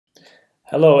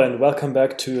Hello and welcome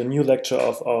back to a new lecture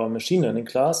of our machine learning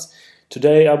class.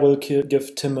 Today I will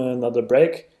give Tim another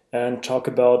break and talk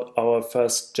about our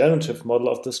first generative model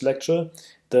of this lecture,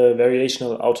 the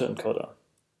variational autoencoder.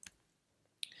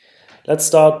 Let's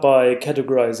start by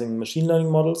categorizing machine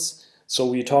learning models. So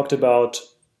we talked about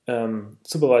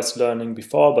supervised learning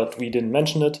before, but we didn't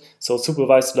mention it. So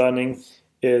supervised learning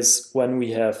is when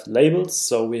we have labels,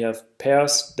 so we have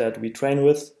pairs that we train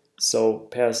with, so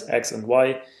pairs X and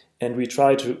Y, and we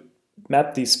try to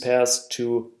map these pairs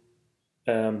to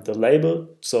the label,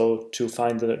 so to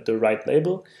find the right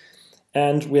label.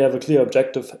 And we have a clear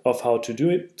objective of how to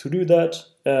do that.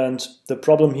 And the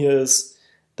problem here is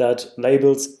that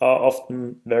labels are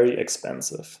often very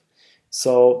expensive.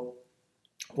 So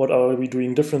what are we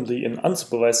doing differently in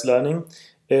unsupervised learning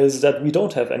is that we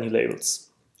don't have any labels.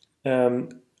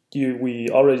 We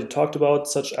already talked about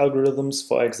such algorithms,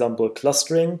 for example,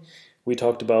 clustering. We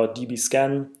talked about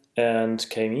dbScan and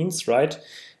k-means, right?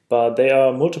 But there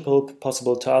are multiple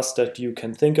possible tasks that you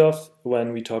can think of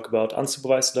when we talk about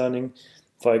unsupervised learning.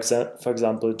 For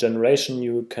example, generation,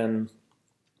 you can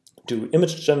do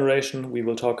image generation. We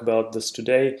will talk about this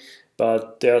today,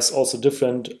 but there's also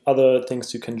different other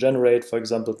things you can generate, for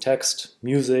example, text,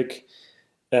 music,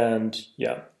 and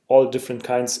yeah, all different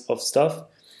kinds of stuff.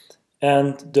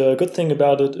 And the good thing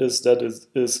about it is that it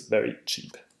is very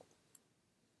cheap.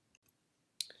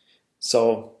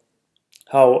 So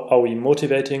how are we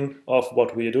motivating of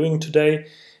what we are doing today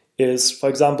is, for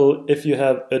example, if you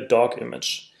have a dog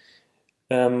image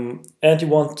and you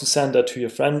want to send that to your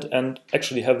friend and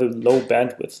actually have a low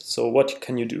bandwidth. So what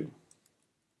can you do?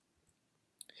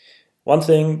 One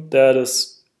thing that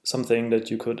is something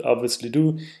that you could obviously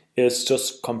do is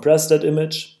just compress that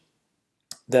image,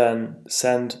 then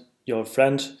send your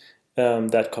friend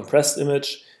that compressed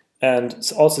image,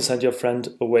 and also send your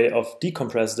friend a way of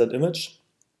decompress that image.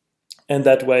 And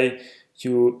that way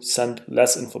you send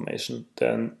less information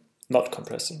than not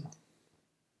compressing.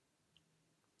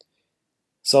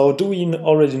 So do we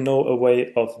already know a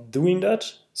way of doing that?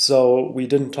 So we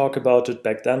didn't talk about it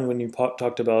back then when we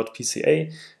talked about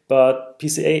PCA, but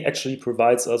PCA actually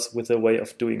provides us with a way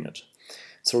of doing it.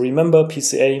 So remember,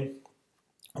 PCA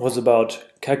was about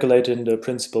calculating the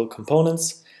principal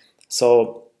components.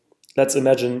 So let's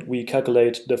imagine we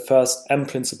calculate the first m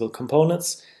principal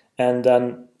components, and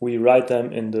then we write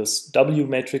them in this W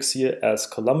matrix here as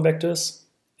column vectors,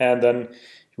 and then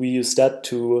we use that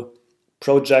to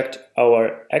project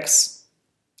our X,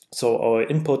 so our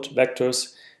input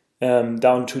vectors,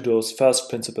 down to those first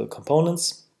principal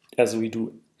components, as we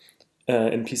do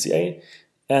in PCA,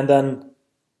 and then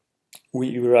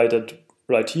we write it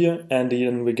right here, and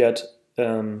then we get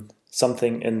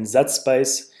something in Z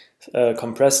space, a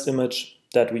compressed image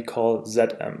that we call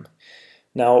ZM.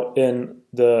 Now in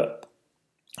the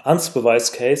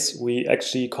unsupervised case, we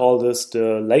actually call this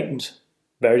the latent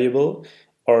variable,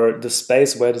 or the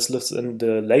space where this lives in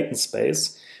the latent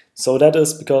space. So that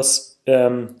is because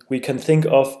we can think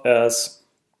of as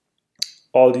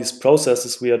all these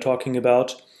processes we are talking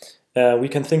about, we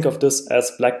can think of this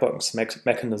as black box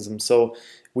mechanism. So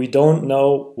we don't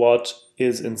know what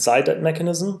is inside that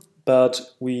mechanism, but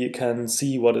we can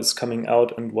see what is coming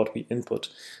out and what we input.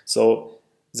 So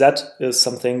that is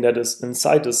something that is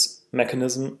inside this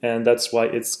mechanism, and that's why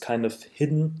it's kind of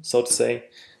hidden, so to say,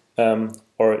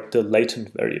 or the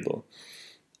latent variable.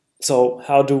 So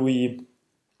how do we,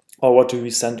 or what do we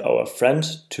send our friend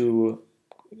to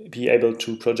be able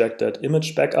to project that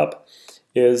image back up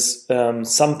is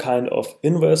some kind of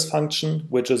inverse function,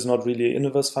 which is not really an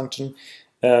inverse function,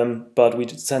 but we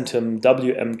send him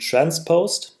WM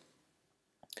transposed.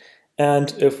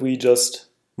 And if we just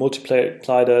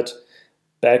multiply that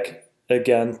back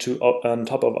again to on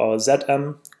top of our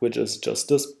ZM, which is just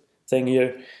this thing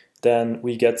here, then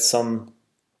we get some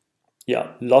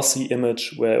lossy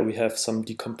image where we have some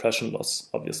decompression loss,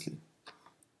 obviously.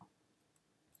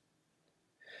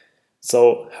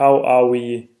 So how are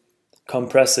we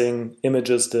compressing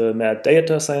images the mad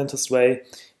data scientist way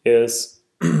is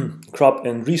crop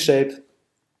and reshape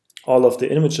all of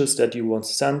the images that you want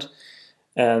to send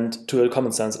and to a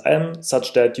common sense m,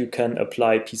 such that you can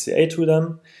apply PCA to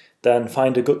them, then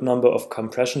find a good number of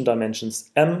compression dimensions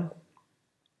m.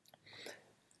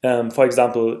 For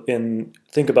example,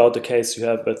 think about the case you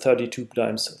have a 32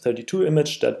 times 32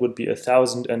 image, that would be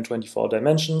 1024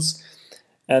 dimensions,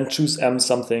 and choose m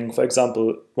something, for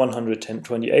example,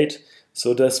 128.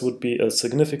 So this would be a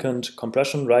significant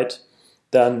compression, right?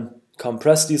 Then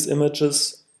compress these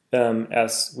images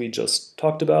as we just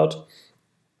talked about,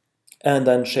 and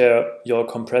then share your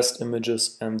compressed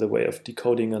images and the way of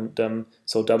decoding them,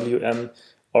 so WM,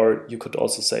 or you could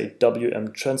also say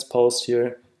WM transposed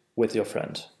here with your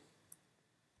friend.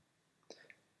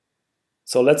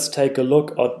 So let's take a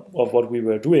look at what we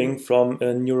were doing from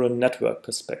a neural network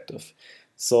perspective.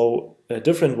 So a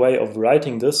different way of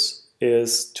writing this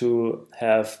is to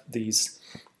have these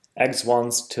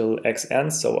x1s till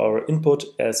xn, so our input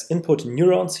as input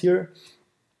neurons here.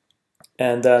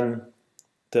 And then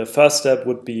the first step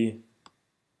would be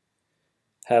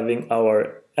having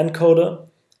our encoder,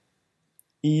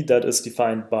 E, that is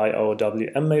defined by our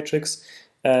WM matrix.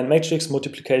 And matrix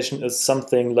multiplication is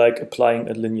something like applying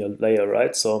a linear layer,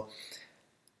 right? So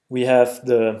we have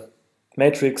the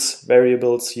matrix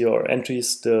variables here, or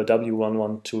entries, the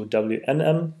W11 to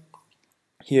WNM,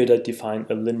 here that define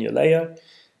a linear layer.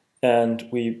 And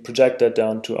we project that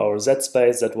down to our Z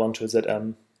space, Z1 to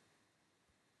Zm.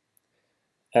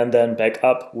 And then back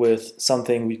up with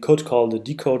something we could call the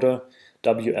decoder,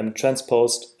 WM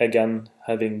transposed, again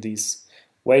having these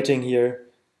weighting here,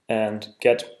 and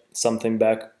get something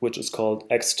back which is called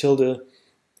x tilde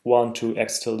 1 to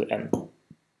x tilde n.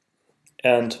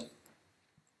 And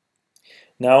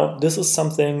now this is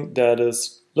something that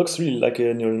looks really like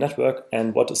a neural network,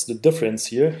 and what is the difference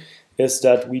here is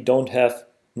that we don't have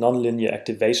nonlinear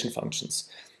activation functions.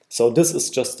 So this is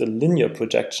just a linear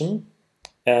projection,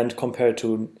 and compared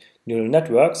to neural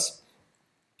networks,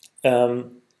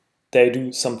 they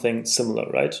do something similar,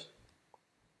 right?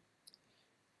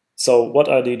 So what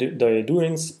are they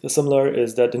doing similar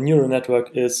is that the neural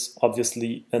network is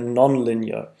obviously a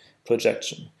nonlinear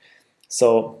projection.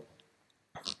 So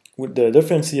the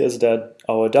difference here is that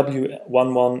our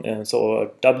W11, so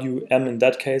our WM in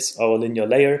that case, our linear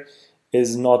layer,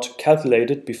 is not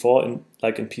calculated before,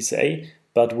 like in PCA,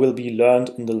 but will be learned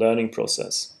in the learning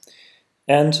process.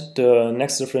 And the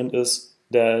next difference is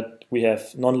that we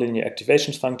have nonlinear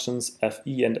activation functions,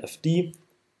 FE and FD,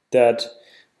 that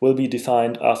will be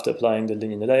defined after applying the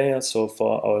linear layer, so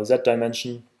for our Z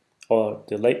dimension, or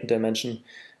the latent dimension,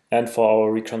 and for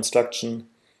our reconstruction,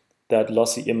 that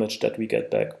lossy image that we get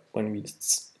back when we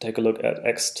take a look at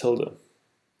x tilde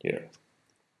here.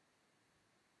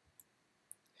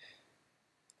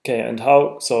 Okay, and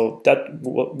how, so that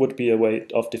would be a way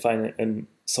of defining a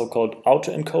so-called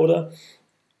autoencoder.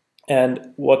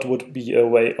 And what would be a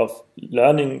way of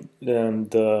learning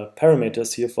the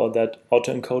parameters here for that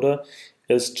autoencoder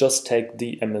is just take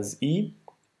the MSE,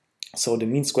 so the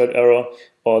mean squared error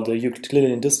or the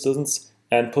Euclidean distance,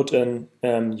 and put in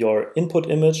your input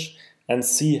image and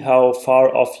see how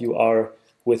far off you are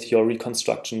with your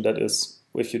reconstruction. That is,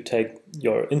 if you take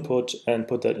your input and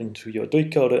put that into your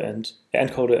decoder and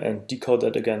encoder and decode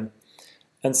that again,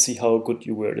 and see how good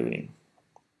you were doing.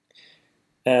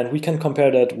 And we can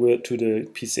compare that to the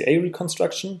PCA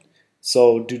reconstruction.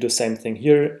 So do the same thing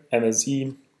here,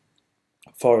 MSE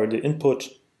for the input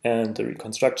and the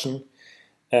reconstruction.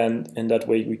 And in that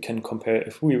way we can compare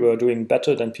if we were doing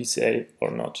better than PCA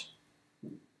or not.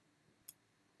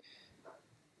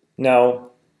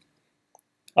 Now,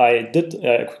 I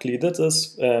quickly did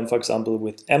this, for example,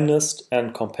 with MNIST,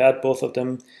 and compared both of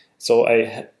them. So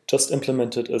I just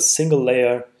implemented a single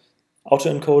layer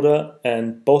autoencoder,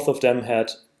 and both of them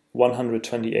had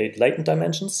 128 latent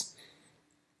dimensions.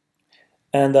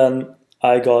 And then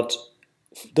I got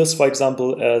this, for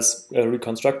example, as a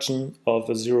reconstruction of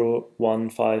a 0, 1,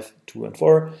 5, 2, and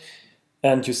 4.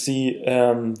 And you see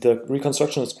the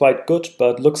reconstruction is quite good,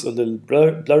 but looks a little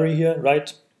blurry here,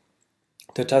 right?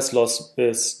 The test loss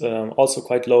is also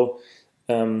quite low.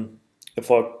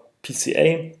 For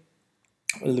PCA,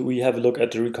 we have a look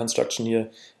at the reconstruction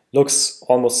here. Looks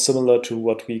almost similar to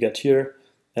what we get here,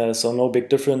 so no big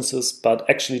differences, but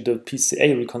actually the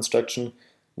PCA reconstruction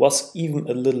was even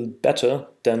a little better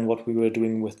than what we were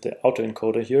doing with the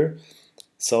autoencoder here.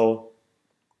 So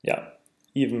yeah,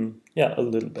 a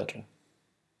little better.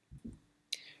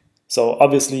 So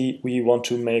obviously we want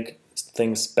to make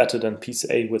things better than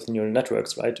PCA with neural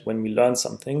networks, right? When we learn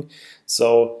something.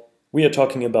 So we are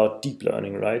talking about deep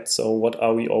learning, right? So what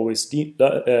are we always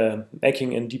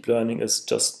making in deep learning is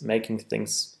just making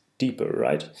things deeper,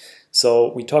 right?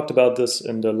 So we talked about this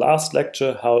in the last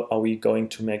lecture. How are we going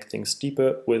to make things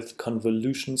deeper with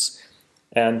convolutions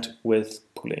and with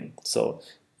pooling? So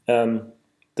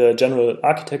the general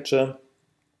architecture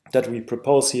that we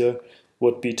propose here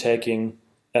would be taking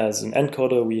as an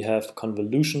encoder, we have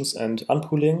convolutions and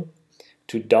unpooling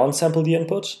to downsample the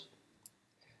input.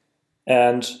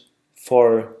 And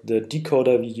for the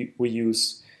decoder, we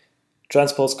use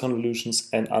transpose convolutions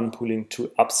and unpooling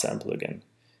to upsample again.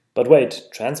 But wait,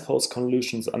 transpose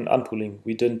convolutions and unpooling,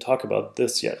 we didn't talk about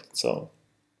this yet, so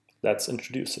let's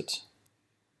introduce it.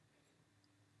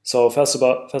 So first of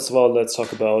all, let's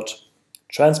talk about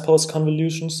transpose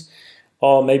convolutions,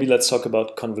 or maybe let's talk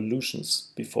about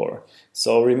convolutions before.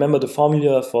 So remember the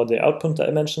formula for the output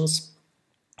dimensions.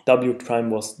 W prime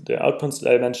was the output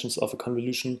dimensions of a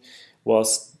convolution,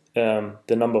 was the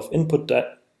number of input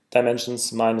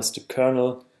dimensions minus the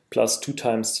kernel plus 2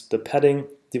 times the padding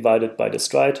divided by the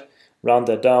stride, round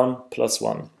that down, plus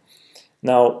 1.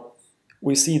 Now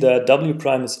we see that W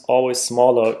prime is always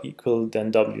smaller or equal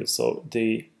than W, so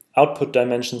the output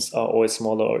dimensions are always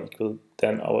smaller or equal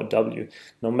than our W,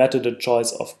 no matter the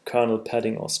choice of kernel,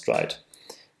 padding or stride.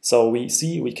 So we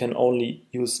see we can only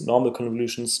use normal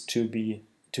convolutions to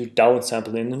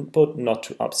downsample an input, not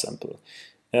to upsample.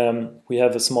 We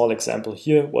have a small example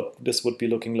here, what this would be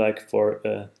looking like for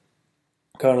a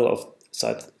kernel of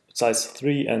size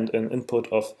 3 and an input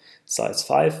of size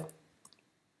 5.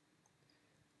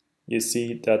 You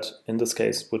see that in this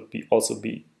case would also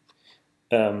be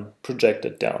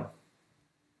projected down.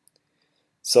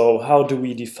 So how do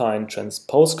we define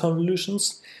transpose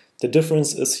convolutions? The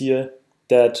difference is here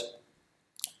that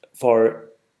for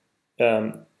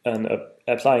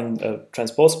applying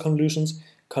transpose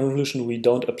convolution, we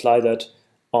don't apply that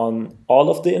on all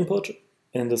of the input,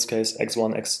 in this case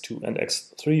x1, x2 and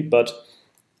x3, but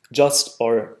just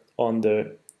on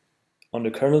the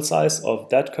kernel size of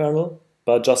that kernel,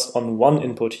 but just on one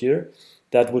input here.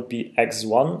 That would be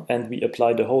x1, and we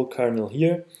apply the whole kernel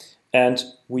here, and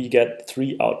we get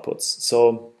 3 outputs.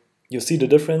 So you see the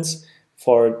difference.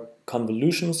 For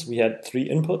convolutions, we had 3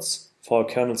 inputs. For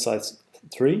kernel size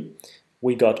 3,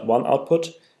 we got 1 output,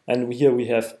 and here we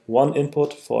have 1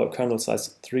 input for kernel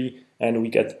size 3, and we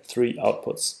get 3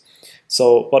 outputs.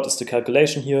 So what is the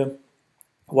calculation here?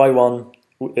 Y1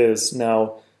 is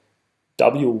now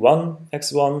W1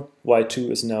 x1,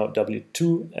 Y2 is now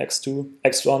W2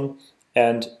 x1,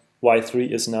 and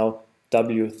Y3 is now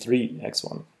W3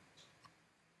 x1.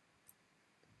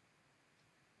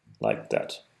 Like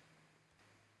that.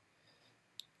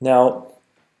 Now,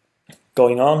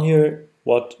 going on here,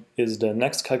 what is the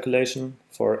next calculation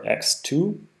for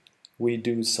x2? We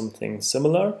do something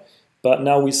similar, but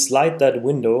now we slide that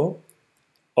window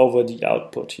over the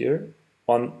output here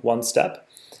on one step.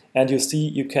 And you see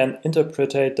you can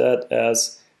interpret that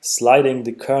as sliding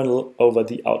the kernel over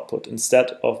the output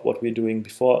instead of what we're doing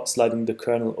before, sliding the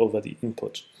kernel over the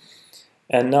input.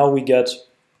 And now we get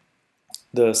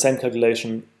the same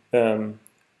calculation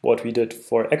what we did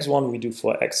for x1, we do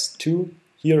for x2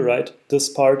 here, right, this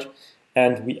part,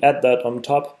 and we add that on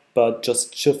top, but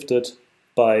just shift it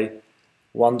by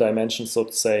 1 dimension, so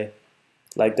to say,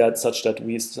 like that, such that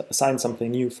we assign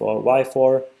something new for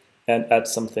y4 and add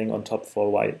something on top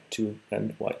for y2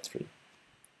 and y3.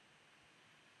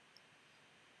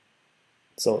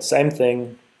 So same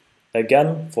thing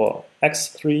again for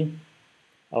x3,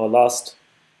 our last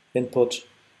input.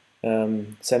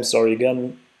 Same story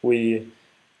again. We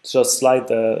just slide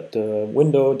the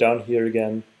window down here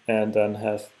again, and then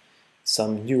have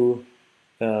some new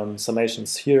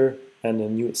summations here and a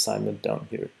new assignment down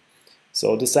here.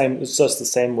 So it's just the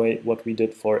same way what we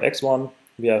did for x1.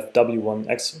 We have w1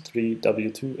 x3,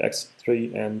 w2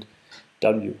 x3, and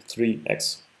w3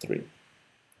 x3.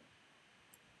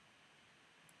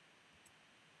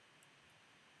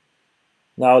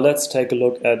 Now let's take a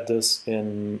look at this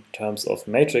in terms of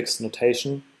matrix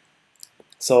notation.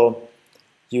 So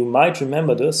you might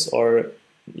remember this, or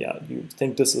you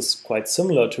think this is quite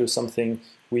similar to something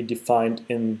we defined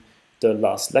in the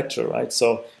last lecture, right?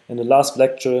 So in the last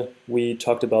lecture we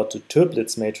talked about the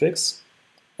triplets matrix,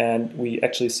 and we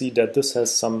actually see that this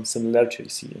has some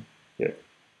similarities here.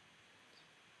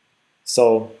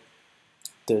 So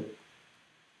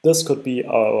this could be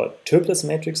our triplets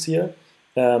matrix here.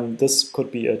 This could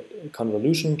be a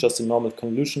convolution, just a normal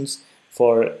convolutions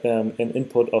for an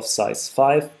input of size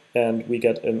 5, and we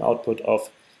get an output of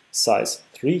size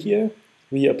 3 here.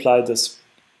 We apply this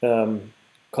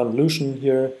convolution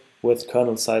here with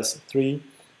kernel size 3,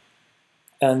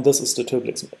 and this is the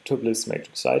triplets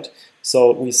matrix, right?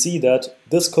 So we see that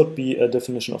this could be a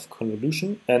definition of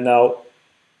convolution, and now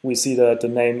we see that the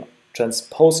name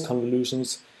transpose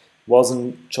convolutions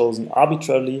wasn't chosen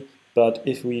arbitrarily, but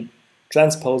if we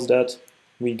transpose that,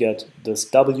 we get this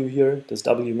W here, this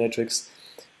W matrix,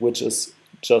 which is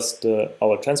just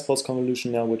our transpose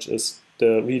convolution now, which is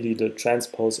really the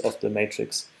transpose of the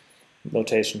matrix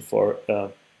notation for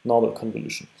normal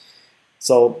convolution.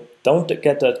 So don't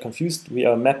get that confused. We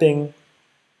are mapping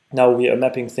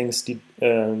things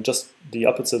just the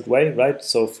opposite way, right?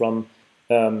 So from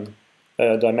a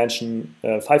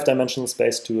 5-dimensional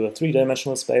space to a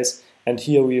 3-dimensional space, and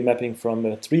here we are mapping from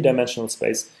a 3-dimensional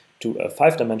space to a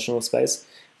 5-dimensional space.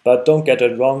 But don't get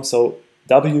it wrong. So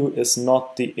W is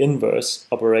not the inverse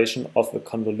operation of a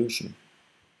convolution.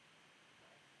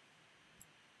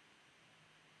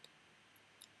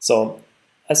 So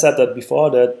I said that before,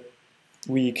 that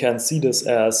we can see this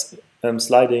as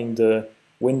sliding the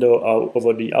window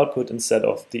over the output instead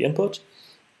of the input.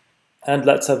 And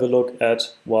let's have a look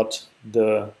at what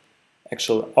the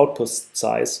actual output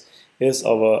size is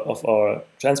of our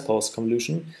transpose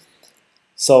convolution.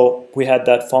 So we had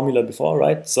that formula before,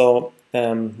 right? So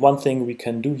one thing we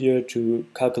can do here to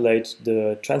calculate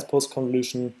the transpose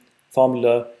convolution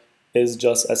formula is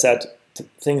just, as I said,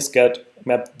 things get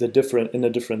mapped in a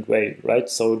different way, right?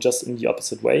 So just in the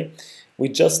opposite way. We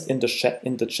just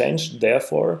interchange,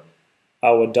 therefore,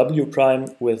 our W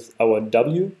prime with our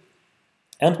W,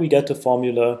 and we get the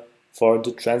formula for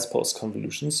the transpose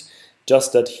convolutions.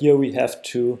 Just that here we have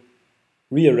to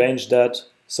rearrange that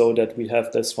so that we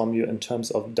have this formula in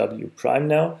terms of W prime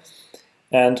now.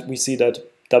 And we see that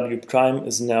W prime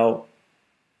is now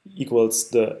equals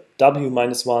the W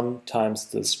minus 1 times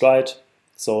the stride.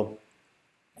 So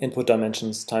input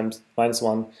dimensions times minus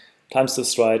 1 times the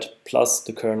stride plus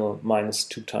the kernel minus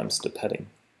 2 times the padding.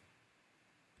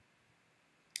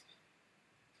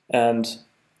 And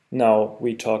now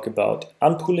we talk about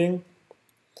unpooling.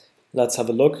 Let's have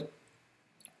a look.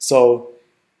 So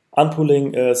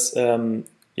unpooling is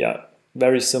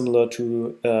very similar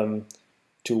to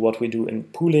what we do in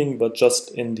pooling, but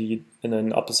just in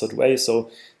an opposite way.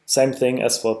 So same thing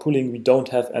as for pooling, we don't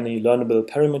have any learnable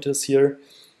parameters here.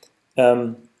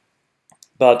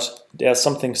 But there's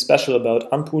something special about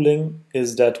unpooling,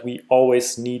 is that we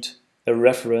always need a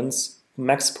reference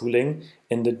max pooling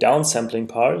in the downsampling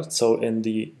part, so in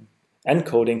the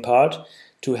encoding part,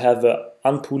 to have an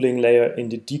unpooling layer in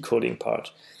the decoding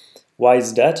part. Why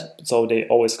is that? So they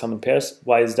always come in pairs.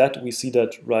 Why is that? We see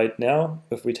that right now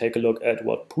if we take a look at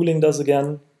what pooling does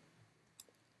again.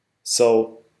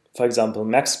 So for example,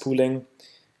 max pooling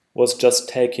was just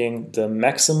taking the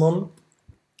maximum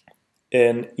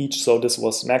in each, so this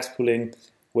was max pooling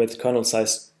with kernel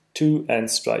size 2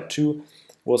 and stride 2,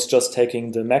 was just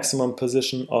taking the maximum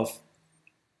position of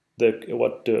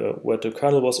what the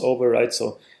kernel was over, right?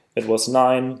 So it was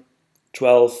 9,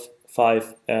 12,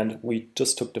 5, and we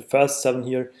just took the first 7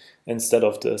 here instead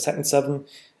of the second 7.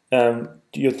 Do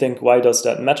you think, why does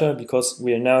that matter? Because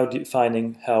we are now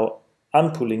defining how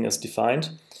unpooling is defined,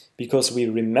 because we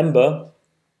remember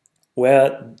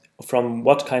from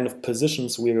what kind of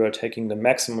positions we were taking the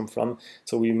maximum from.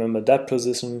 So we remember that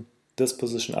position, this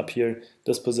position up here,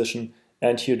 this position,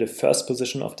 and here the first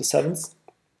position of the 7s.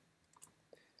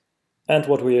 And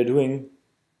what we are doing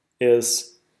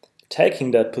is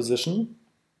taking that position.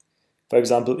 For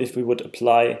example, if we would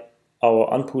apply our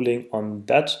unpooling on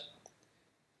that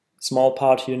small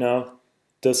part here now,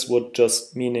 this would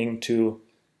just meaning to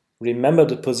remember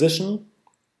the position.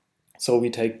 So we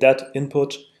take that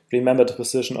input, remember the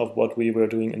position of what we were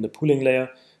doing in the pooling layer,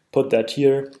 put that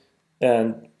here,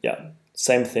 and yeah,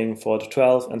 same thing for the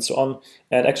 12 and so on.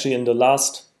 And actually in the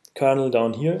last kernel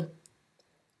down here,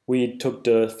 we took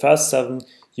the first 7.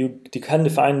 You can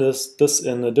define this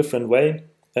in a different way.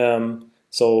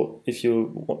 So if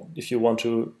you want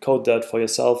to code that for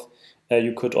yourself,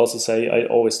 you could also say I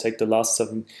always take the last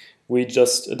 7.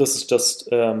 This is just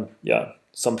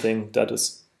something that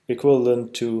is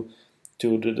equivalent to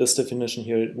this definition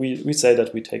here. We say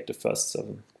that we take the first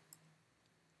 7.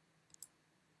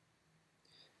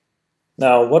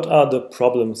 Now, what are the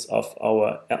problems of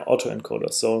our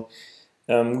autoencoder? So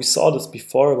we saw this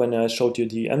before when I showed you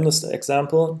the MNIST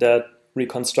example, that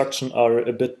reconstruction are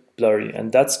a bit blurry,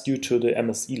 and that's due to the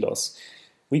MSE loss.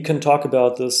 We can talk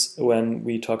about this when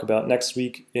we talk about next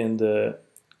week in the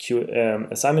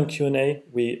assignment Q&A.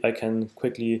 I can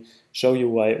quickly show you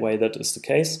why that is the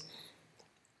case.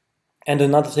 And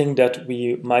another thing that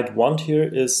we might want here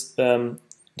is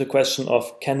the question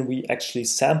of, can we actually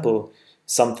sample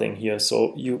something here?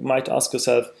 So you might ask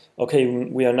yourself, okay,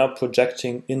 we are now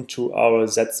projecting into our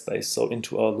Z space, so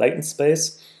into our latent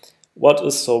space.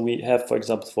 So we have, for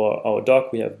example, for our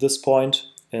dog, we have this point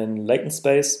in latent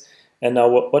space. And now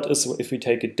what is, if we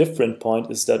take a different point,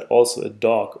 is that also a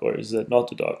dog or is that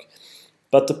not a dog?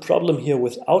 But the problem here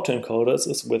with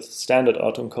autoencoders with standard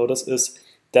autoencoders is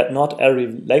that not every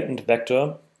latent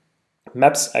vector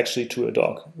maps actually to a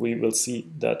dog. We will see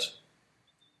that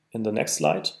in the next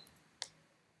slide.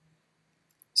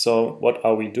 So what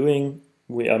are we doing?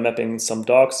 We are mapping some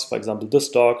dogs, for example this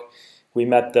dog. We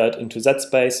map that into Z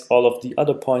space. All of the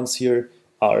other points here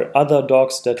are other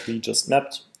dogs that we just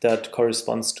mapped that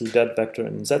corresponds to that vector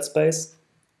in Z space.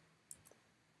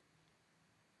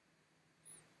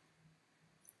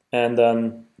 And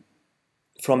then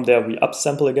from there we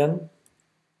upsample again.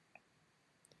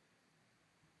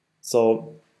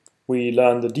 So we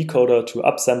learn the decoder to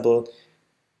upsample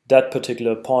that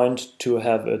particular point to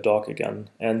have a dog again.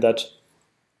 And that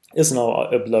is now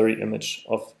a blurry image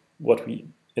of what we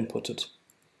inputted.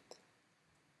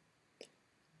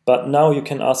 But now you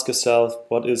can ask yourself,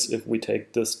 what is if we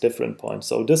take this different point?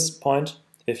 So this point,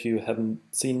 if you haven't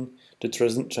seen the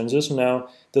transition now,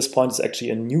 this point is actually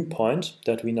a new point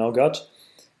that we now got.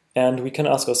 And we can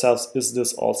ask ourselves, is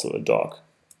this also a dog?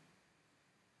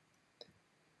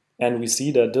 And we see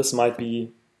that this might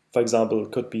be, for example,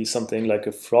 could be something like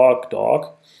a frog dog.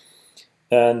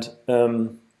 And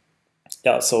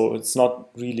yeah, so it's not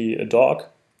really a dog.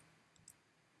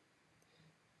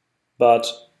 But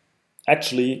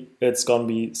actually, it's going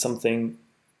to be something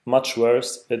much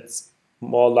worse. It's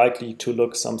more likely to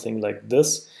look something like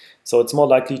this. So it's more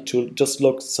likely to just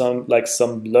look like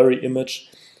some blurry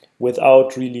image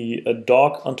without really a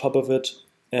dog on top of it,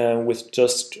 with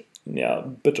just a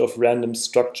bit of random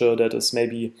structure that is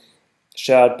maybe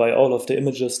shared by all of the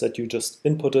images that you just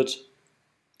inputted.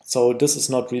 So this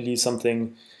is not really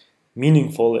something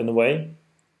meaningful in a way.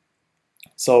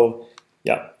 So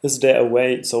yeah, is there a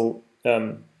way? So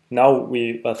now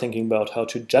we are thinking about how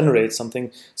to generate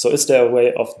something. So is there a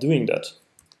way of doing that?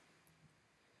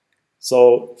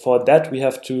 So for that, we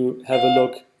have to have a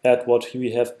look at what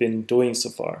we have been doing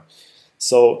so far.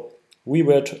 So we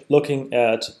were looking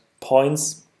at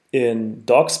points in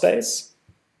dog space.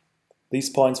 These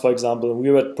points, for example,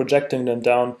 we were projecting them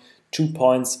down 2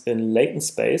 points in latent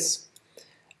space,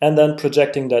 and then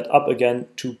projecting that up again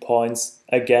 2 points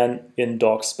again in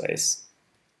dog space.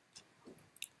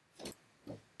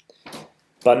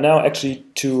 But now actually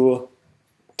to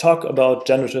talk about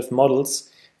generative models,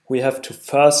 we have to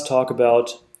first talk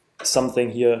about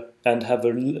something here and have a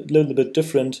little bit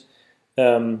different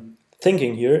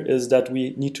thinking here, is that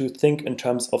we need to think in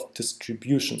terms of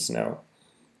distributions now.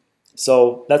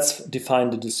 So let's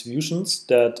define the distributions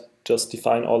that just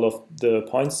define all of the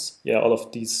points, all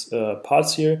of these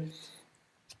parts here.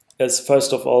 As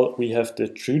first of all, we have the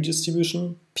true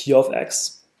distribution, P of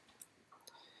x,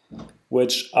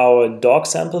 which our dog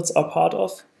samples are part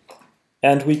of.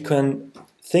 And we can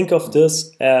think of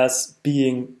this as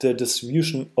being the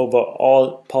distribution over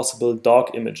all possible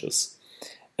dog images.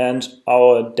 And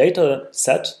our data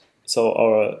set, so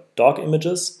our dog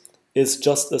images, is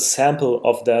just a sample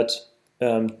of that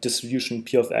distribution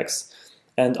P of x.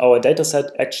 And our data set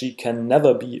actually can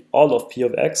never be all of P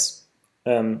of x,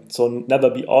 so never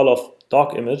be all of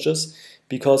dog images,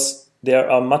 because there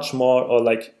are much more, or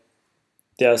like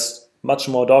there's much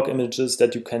more dog images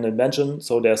that you can imagine,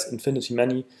 so there's infinity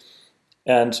many,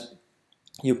 and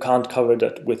you can't cover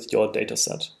that with your data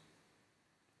set.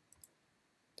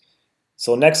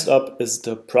 So next up is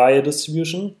the prior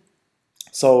distribution.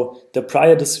 So the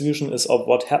prior distribution is of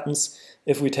what happens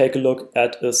if we take a look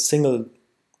at a single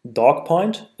dog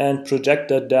point and project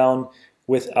that down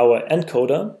with our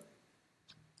encoder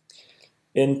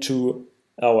into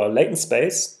our latent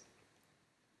space.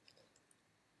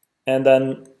 And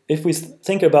then if we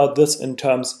think about this in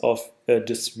terms of a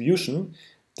distribution,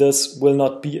 this will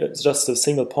not be just a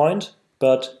single point,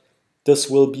 but this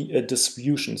will be a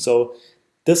distribution. So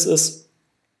this is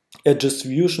a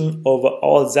distribution over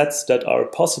all z's that are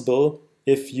possible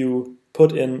if you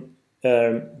put in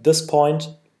this point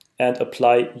and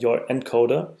apply your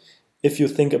encoder, if you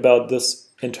think about this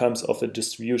in terms of a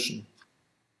distribution.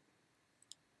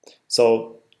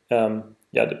 So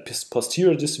the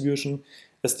posterior distribution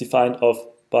is defined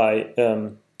by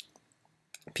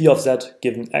P of z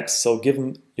given x, so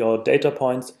given your data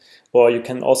points, or you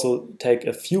can also take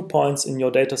a few points in your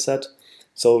data set.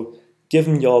 So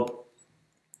given your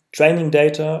training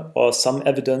data or some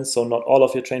evidence, so not all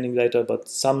of your training data, but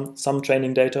some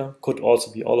training data, could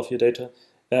also be all of your data,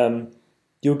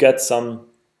 you get some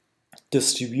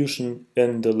distribution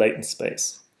in the latent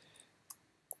space.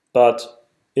 But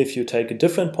if you take a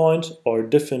different point or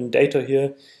different data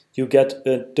here, you get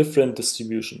a different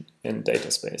distribution in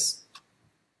data space.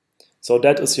 So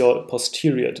that is your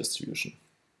posterior distribution.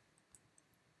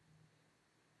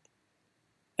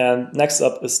 And next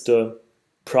up is the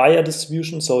prior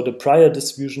distribution. So the prior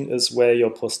distribution is where your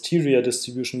posterior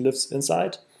distribution lives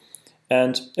inside.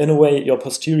 And in a way, your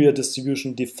posterior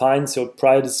distribution defines your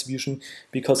prior distribution,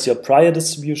 because your prior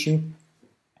distribution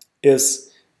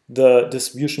is the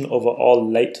distribution over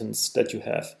all latents that you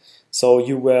have. So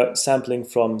you were sampling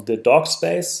from the dog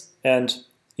space, and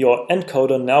your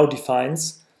encoder now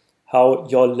defines how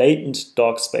your latent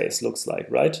dog space looks like,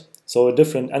 right? So a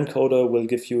different encoder will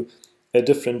give you a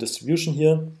different distribution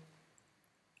here.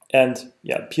 And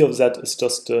yeah, P of z is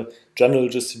just the general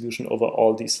distribution over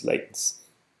all these latents.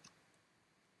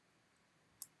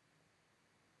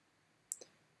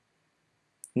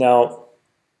 Now,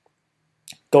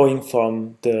 going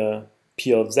from the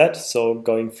P of Z, so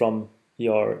going from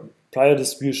your prior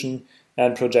distribution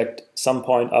and project some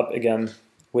point up again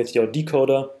with your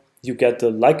decoder, you get the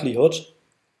likelihood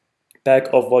back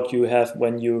of what you have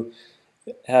when you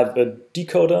have a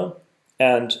decoder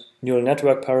and neural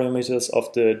network parameters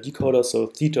of the decoder, so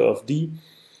theta of D,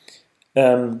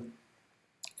 and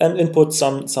input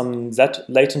some Z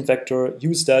latent vector,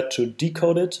 use that to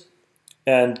decode it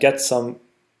and get some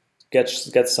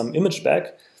image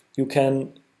back. You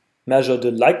can measure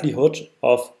the likelihood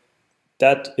of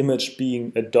that image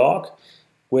being a dog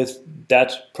with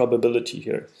that probability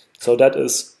here. So that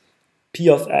is P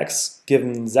of X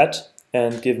given Z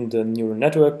and given the neural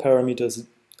network parameters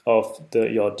of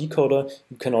your decoder.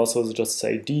 You can also just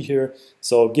say D here.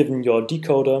 So given your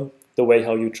decoder, the way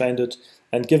how you trained it,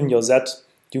 and given your Z,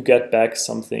 you get back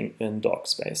something in dog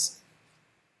space.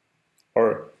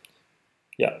 Or,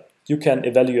 yeah, you can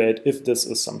evaluate if this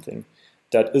is something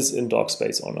that is in dog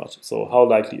space or not. So how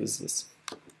likely is this?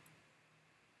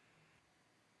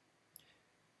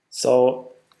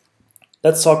 So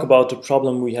let's talk about the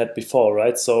problem we had before,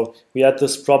 right? So we had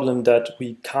this problem that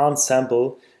we can't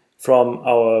sample from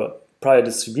our prior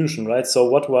distribution, right? So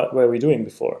what were we doing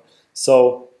before?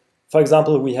 So for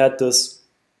example, we had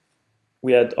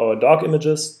our dog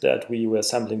images that we were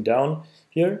sampling down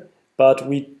here, but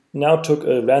we now took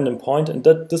a random point, and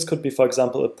this could be, for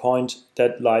example, a point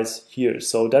that lies here.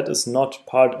 So that is not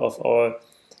part of our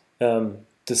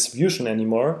distribution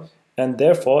anymore. And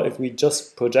therefore, if we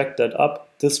just project that up,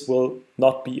 this will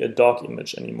not be a dog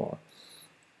image anymore.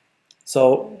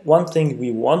 So one thing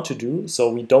we want to do,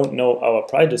 so we don't know our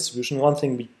prior distribution, one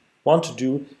thing we want to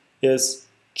do is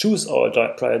choose our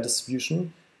prior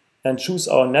distribution and choose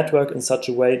our network in such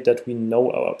a way that we know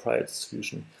our prior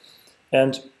distribution.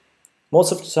 And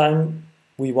most of the time,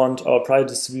 we want our prior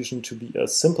distribution to be a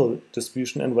simple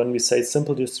distribution. And when we say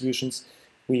simple distributions,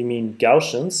 we mean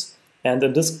Gaussians. And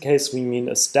in this case, we mean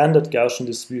a standard Gaussian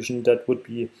distribution that would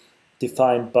be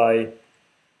defined by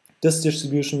this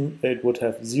distribution. It would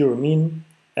have zero mean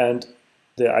and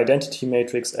the identity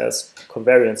matrix as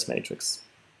covariance matrix.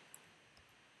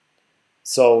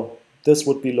 So this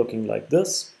would be looking like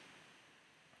this.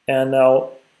 And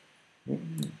now,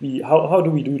 how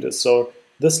do we do this? So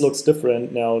this looks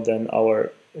different now than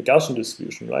our Gaussian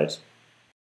distribution, right?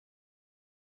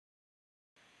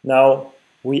 Now,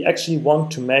 we actually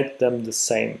want to make them the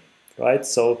same, right?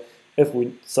 So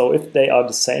if they are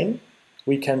the same,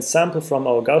 we can sample from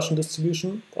our Gaussian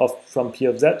distribution from P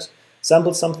of Z,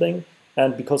 sample something,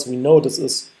 and because we know this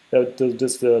is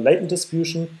the latent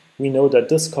distribution, we know that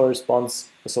this corresponds,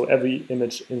 so every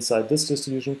image inside this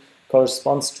distribution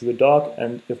corresponds to a dog,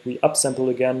 and if we upsample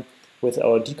again with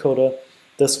our decoder,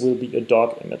 this will be a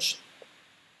dog image.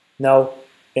 Now,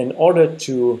 in order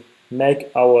to make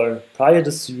our prior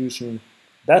distribution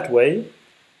that way,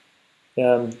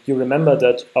 you remember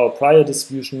that our prior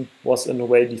distribution was in a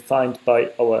way defined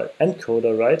by our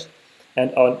encoder, right?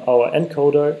 And our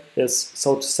encoder is,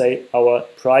 so to say, our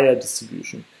prior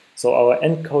distribution. So our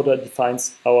encoder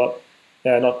defines our,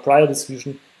 not prior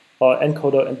distribution, our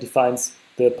encoder defines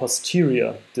the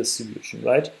posterior distribution,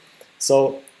 right?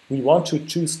 So we want to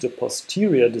choose the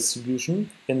posterior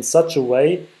distribution in such a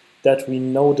way that we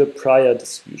know the prior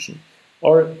distribution.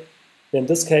 Or in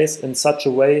this case, in such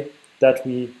a way that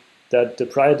the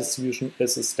prior distribution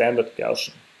is a standard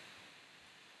Gaussian.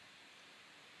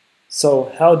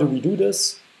 So how do we do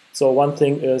this? So one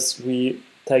thing is we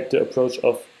take the approach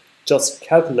of just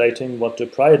calculating what the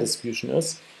prior distribution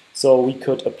is. So we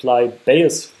could apply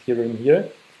Bayes' theorem here.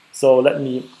 So let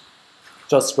me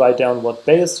just write down what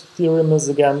Bayes' theorem is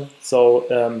again.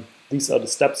 So these are the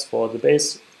steps for the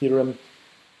Bayes' theorem.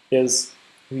 Is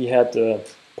we had the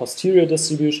posterior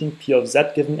distribution, P of Z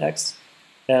given X.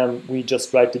 We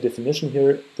just write the definition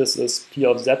here. This is P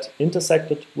of Z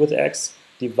intersected with X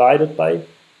divided by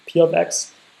P of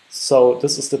X. So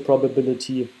this is the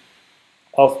probability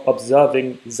of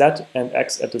observing Z and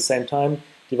X at the same time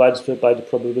divided by the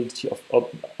probability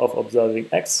of observing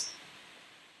X.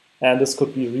 And this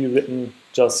could be rewritten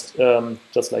just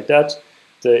like that.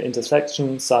 The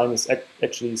intersection sign is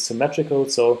actually symmetrical,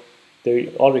 so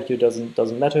the order here doesn't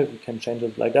matter. We can change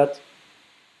it like that.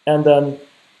 And then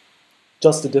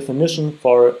just the definition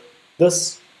for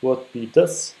this would be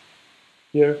this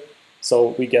here. So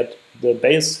we get the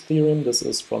Bayes' theorem. This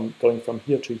is going from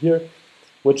here to here,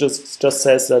 which just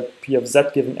says that P of Z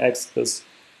given X is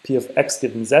P of X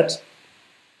given Z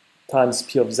times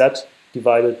P of Z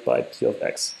divided by P of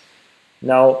X.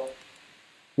 Now,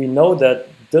 we know that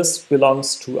this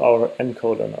belongs to our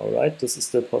encoder now, right? This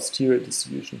is the posterior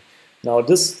distribution. Now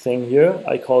this thing here,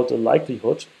 I call the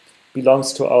likelihood,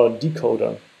 belongs to our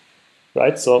decoder,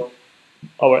 right? So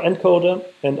our encoder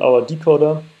and our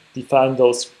decoder define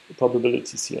those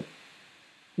probabilities here.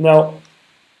 Now,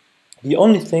 the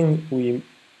only thing we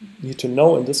need to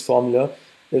know in this formula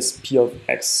is P of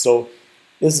x. So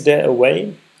is there a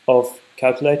way of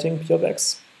calculating P of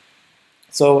x?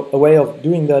 So a way of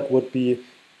doing that would be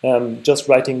just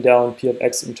writing down P of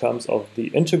x in terms of the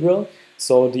integral.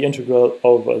 So the integral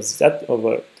over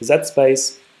the z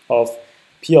space of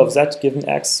P of z given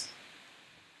x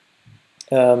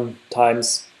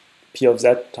times P of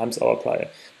z times our prior.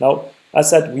 Now, I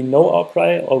said we know our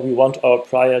prior, or we want our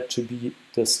prior to be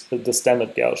the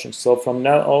standard Gaussian. So from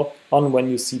now on, when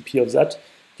you see P of z,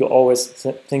 you always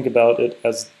think about it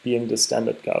as being the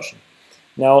standard Gaussian.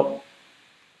 Now,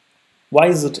 why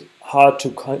is it hard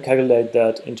to calculate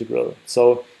that integral?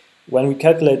 So when we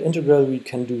calculate integral, we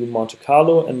can do Monte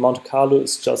Carlo, and Monte Carlo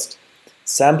is just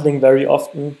sampling very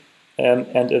often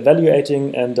and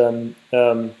evaluating, and then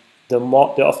the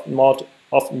more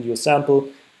often you sample,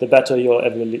 the better your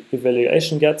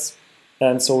evaluation gets.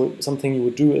 And so something you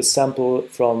would do is sample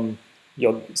from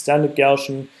your standard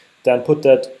Gaussian, then put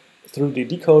that through the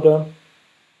decoder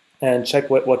and check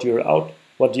what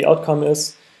the outcome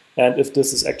is, and if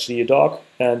this is actually a dog.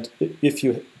 And if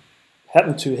you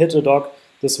happen to hit a dog,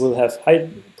 this will have high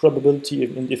probability,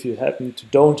 and if you happen to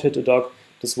don't hit a dog,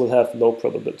 this will have low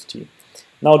probability.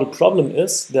 Now the problem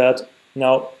is that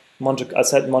now I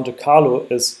said Monte Carlo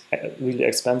is really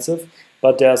expensive,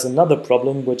 but there's another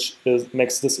problem which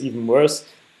makes this even worse,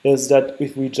 is that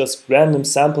if we just random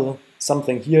sample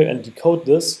something here and decode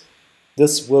this,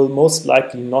 this will most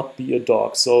likely not be a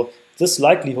dog. So this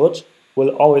likelihood will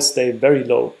always stay very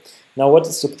low. Now what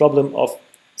is the problem of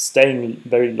staying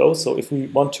very low? So if we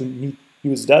want to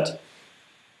use that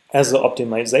as an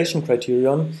optimization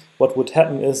criterion, what would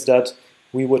happen is that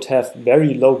we would have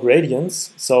very low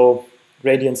gradients, so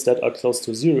gradients that are close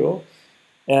to zero,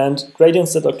 and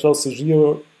gradients that are close to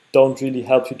zero don't really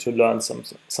help you to learn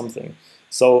something.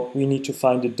 So we need to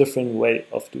find a different way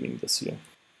of doing this here.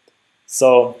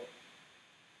 So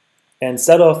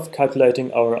instead of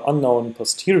calculating our unknown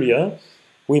posterior,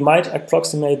 we might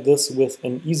approximate this with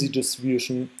an easy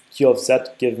distribution Q of z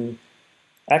given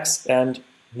x and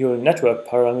neural network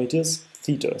parameters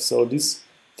theta. So this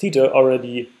theta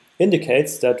already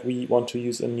indicates that we want to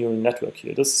use a neural network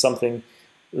here. This is something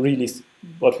really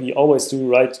what we always do,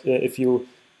 right? If you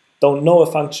don't know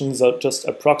a function, so just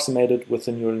approximate it with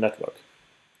a neural network.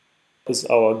 This is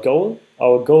our goal.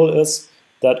 Our goal is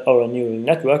that our neural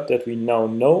network that we now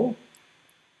know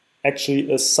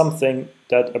actually is something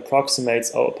that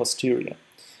approximates our posterior.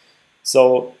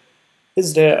 So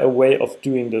is there a way of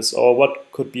doing this, or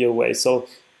what could be a way? So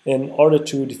in order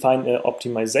to define an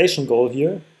optimization goal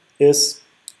here is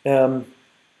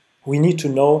we need to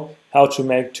know how to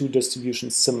make two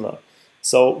distributions similar.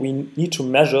 So we need to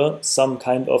measure some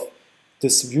kind of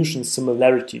distribution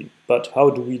similarity, but how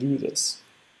do we do this?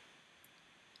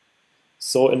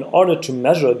 So in order to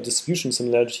measure distribution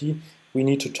similarity, we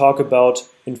need to talk about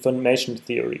information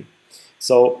theory.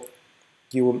 So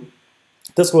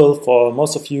this will, for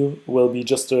most of you, will be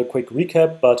just a quick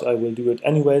recap, but I will do it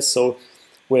anyway. So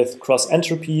with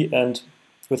cross-entropy and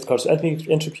with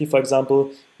cross-entropy, for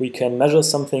example, we can measure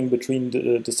something between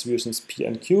the distributions P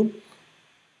and Q.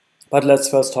 But let's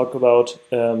first talk about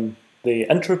the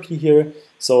entropy here.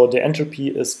 So the entropy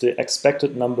is the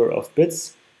expected number of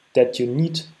bits that you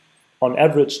need on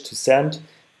average to send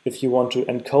if you want to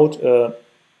encode an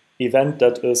event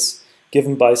that is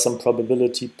given by some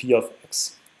probability P of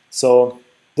x. So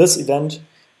this event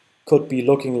could be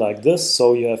looking like this.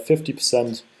 So you have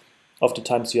 50% of the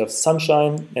times you have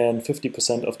sunshine and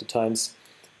 50% of the times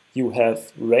you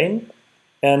have rain.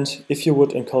 And if you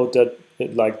would encode that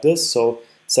like this, so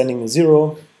sending a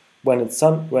 0 when the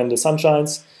sun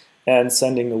shines and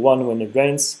sending a 1 when it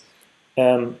rains,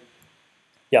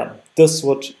 this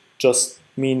would just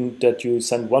mean that you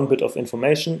send one bit of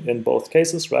information in both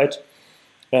cases, right?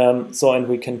 And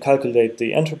we can calculate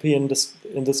the entropy in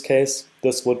this case.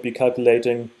 This would be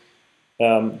calculating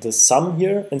the sum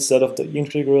here instead of the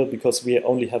integral, because we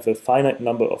only have a finite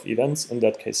number of events, in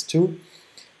that case 2.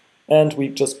 And we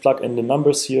just plug in the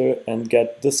numbers here and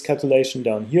get this calculation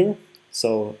down here.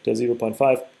 So the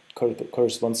 0.5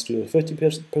 corresponds to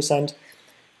 50%.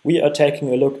 We are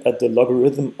taking a look at the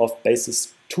logarithm of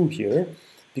basis 2 here,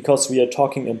 because we are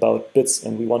talking about bits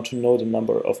and we want to know the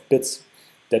number of bits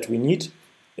that we need.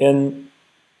 In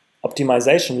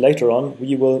optimization later on,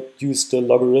 we will use the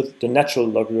natural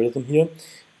logarithm here,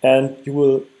 and you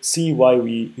will see why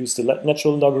we use the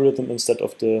natural logarithm instead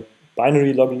of the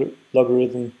binary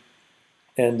logarithm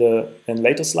in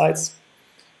later slides.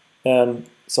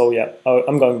 So yeah,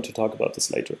 I'm going to talk about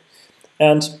this later.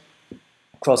 And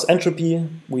cross entropy,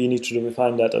 we need to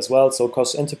define that as well. So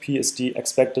cross entropy is the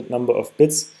expected number of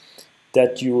bits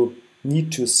that you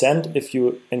need to send if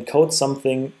you encode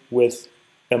something with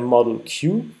a model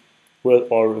Q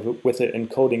or with an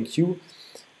encoding Q,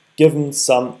 given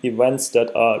some events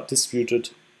that are distributed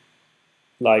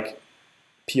like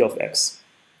P of x.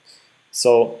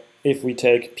 So if we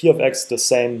take P of x the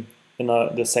same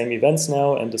events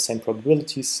now and the same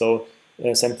probabilities, so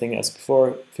same thing as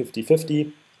before,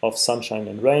 50-50 of sunshine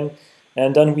and rain,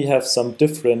 and then we have some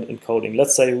different encoding.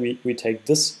 Let's say we take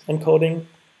this encoding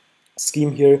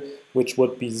scheme here, which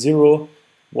would be 0,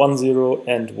 1, 0,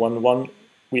 and 1, 1.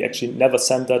 We actually never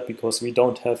send that because we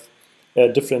don't have a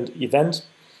different event.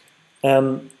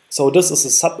 So this is a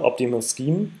suboptimal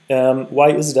scheme.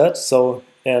 Why is that? So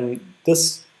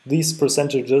these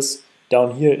percentages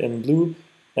down here in blue,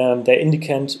 they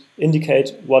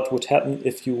indicate what would happen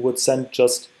if you would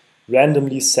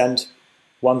randomly send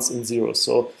ones and zeros.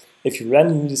 So if you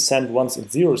randomly send ones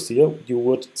and zeros here, you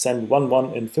would send 1,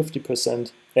 1 in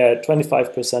 25%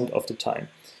 of the time,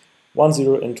 1,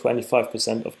 0 in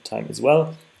 25% of the time as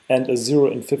well, and a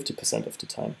 0 in 50% of the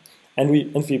time. And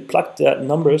if we plug that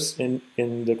numbers in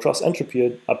the cross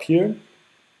entropy up here,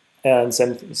 and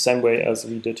same way as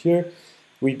we did here,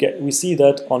 we see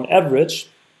that on average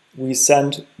we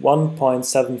send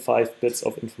 1.75 bits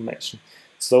of information.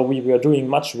 So we were doing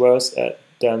much worse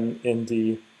than in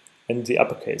the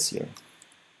uppercase here.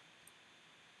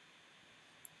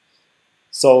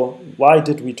 So why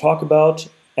did we talk about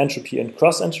entropy and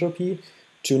cross entropy?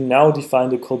 To now define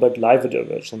the Kullback-Leibler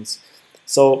divergence.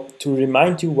 So to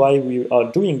remind you why we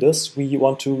are doing this, we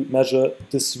want to measure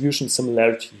distribution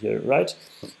similarity here, right?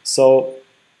 So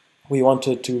we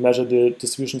wanted to measure the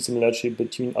distribution similarity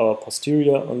between our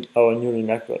posterior and our neural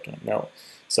network now.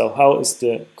 So how is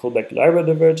the Kullback-Leibler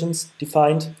divergence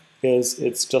defined?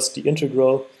 It's just the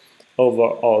integral over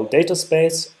all data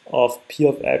space of P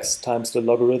of x times the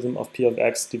logarithm of P of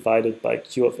x divided by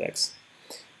Q of x.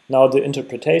 Now the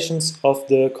interpretations of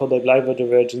the Kullback-Leibler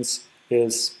divergence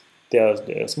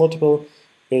there's multiple,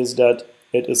 is that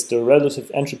it is the relative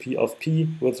entropy of P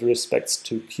with respect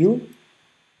to Q.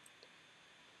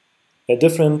 A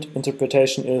different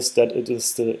interpretation is that it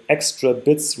is the extra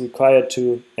bits required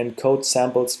to encode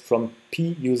samples from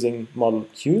P using model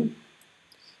Q.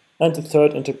 And the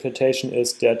third interpretation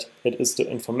is that it is the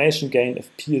information gain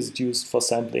if P is used for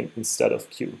sampling instead of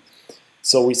Q.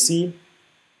 So we see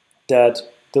that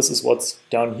this is what's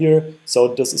down here.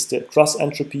 So this is the cross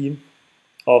entropy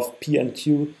of P and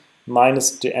Q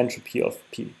minus the entropy of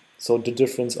P. So the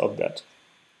difference of that.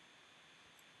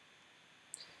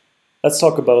 Let's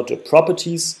talk about the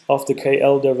properties of the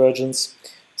KL divergence.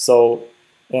 So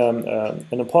an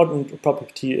important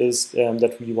property is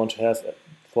that we want to have,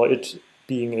 for it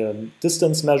being a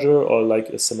distance measure or like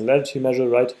a similarity measure,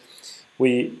 right?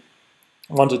 We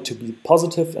want it to be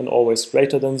positive and always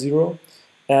greater than 0.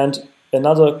 And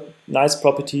another nice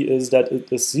property is that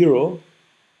it is 0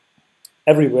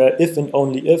 everywhere if and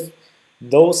only if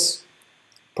those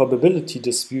probability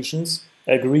distributions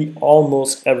agree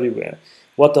almost everywhere.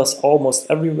 What does almost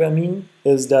everywhere mean?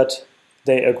 Is that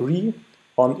they agree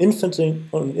on infinitely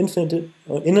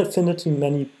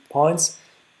many points,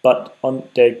 but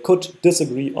they could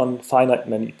disagree on finite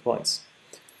many points.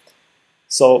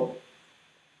 So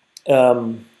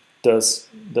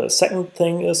the second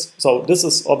thing is, so this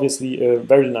is obviously a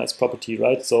very nice property,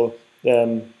 right? So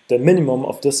the minimum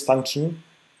of this function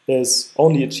is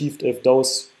only achieved if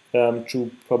those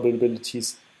true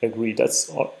probabilities agree.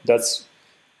 That's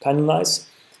kind of nice.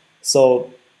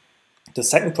 So the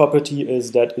second property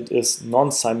is that it is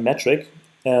non-symmetric,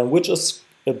 which is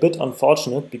a bit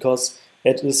unfortunate because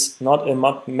it is not a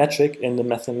metric in the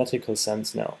mathematical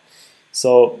sense now.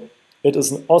 So it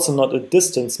is also not a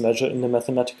distance measure in the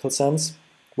mathematical sense,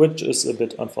 which is a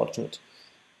bit unfortunate.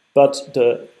 But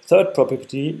the third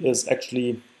property is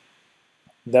actually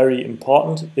very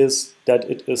important, is that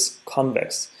it is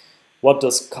convex. What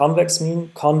does convex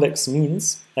mean? Convex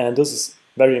means, and this is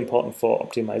very important for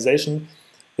optimization,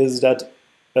 is that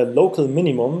a local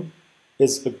minimum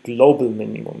is a global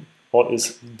minimum, or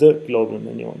is the global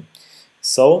minimum.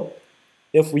 So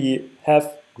if we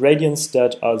have gradients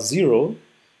that are 0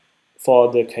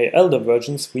 for the KL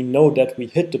divergence, we know that we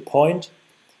hit the point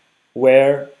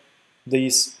where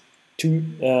these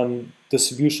two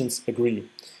distributions agree.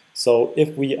 So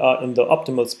if we are in the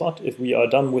optimal spot, if we are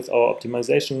done with our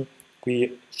optimization,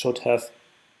 we should have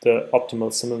the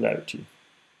optimal similarity.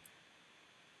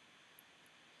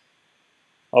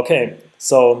 Okay,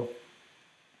 so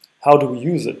how do we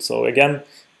use it? So again,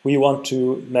 we want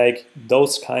to make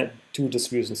those two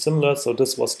distributions similar. So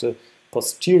this was the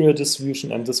posterior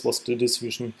distribution, and this was the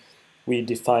distribution we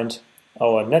defined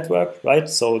our network, right?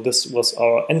 So this was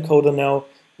our encoder now,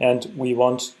 and we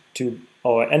want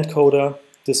our encoder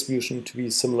distribution to be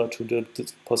similar to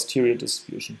the posterior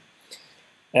distribution.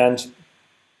 And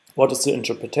what is the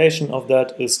interpretation of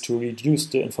that is to reduce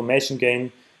the information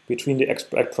gain between the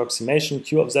approximation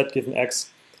Q of z given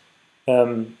x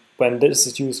when this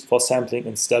is used for sampling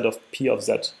instead of P of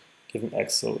z given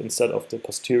x, so instead of the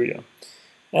posterior.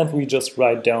 And we just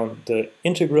write down the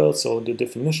integral. So the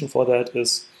definition for that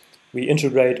is we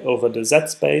integrate over the z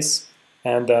space,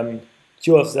 and then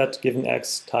Q of z given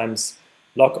x times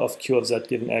log of Q of z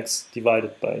given x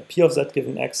divided by P of z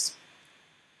given x.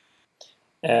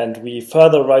 And we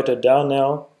further write it down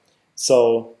now.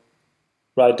 So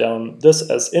write down this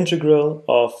as integral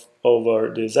of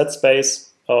over the z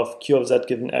space of Q of z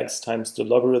given x times the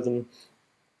logarithm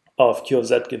of Q of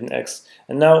z given x.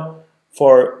 And now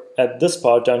for at this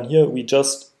part down here, we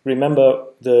just remember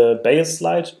the Bayes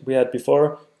slide we had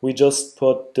before. We just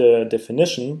put the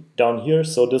definition down here.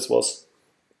 So this was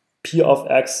P of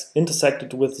x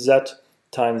intersected with z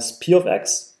times P of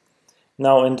x.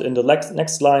 Now in the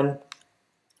next line,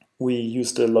 we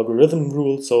use the logarithm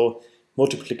rule. So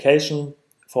multiplication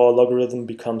for logarithm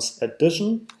becomes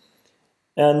addition.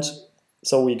 And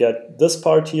so we get this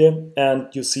part here, and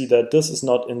you see that this is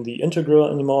not in the integral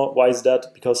anymore. Why is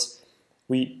that? Because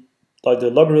the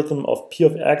logarithm of P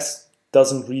of x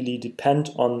doesn't really depend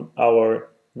on our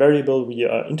variable we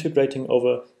are integrating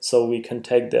over, so we can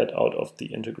take that out of the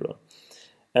integral.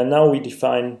 And now we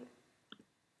define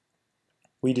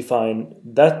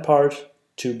that part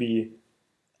to be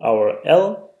our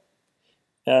L,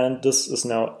 and this is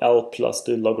now L plus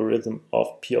the logarithm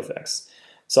of P of x.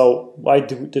 So why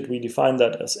did we define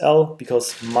that as L?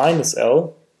 Because minus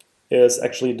L is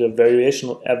actually the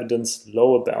variational evidence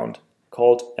lower bound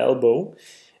called elbow.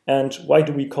 And why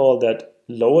do we call that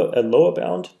a lower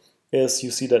bound? Is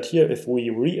you see that here, if we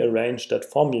rearrange that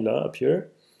formula up here,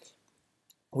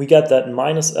 we get that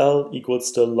minus L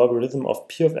equals the logarithm of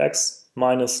P of x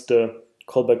minus the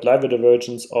Kohlberg-Leiber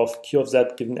divergence of Q of z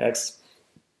given x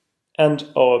and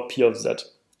our P of z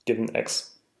given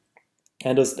x.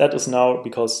 And that is now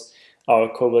because our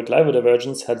Kohlberg-Leiber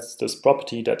divergence has this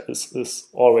property that is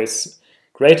always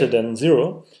greater than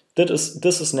 0.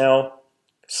 This is now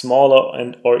smaller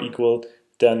and or equal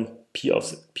than P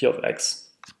of x.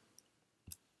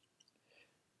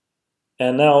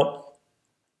 And now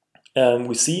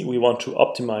we see we want to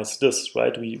optimize this,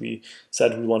 right? We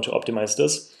said we want to optimize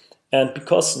this. And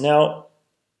because now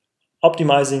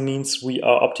optimizing means we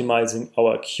are optimizing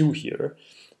our Q here.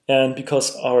 And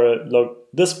because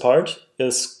this part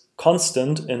is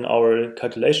constant in our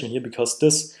calculation here, because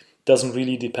this doesn't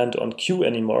really depend on Q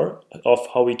anymore of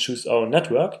how we choose our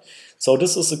network. So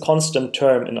this is a constant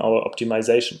term in our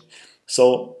optimization.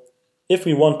 So if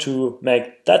we want to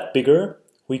make that bigger,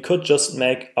 we could just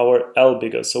make our L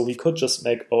bigger. So we could just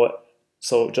make the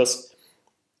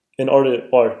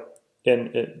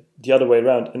other way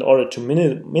around, in order to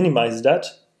minimize that,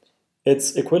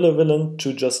 it's equivalent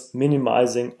to just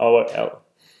minimizing our L.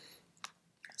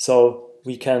 So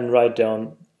we can write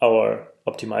down our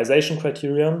optimization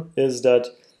criterion is that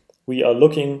we are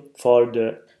looking for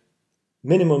the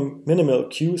minimal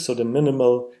Q, so the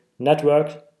minimal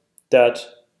network that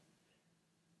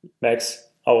makes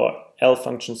our L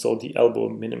function, so the elbow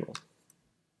minimal.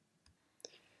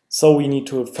 So we need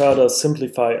to further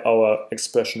simplify our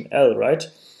expression L, right?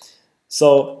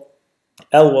 So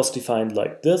L was defined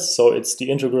like this, so it's the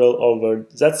integral over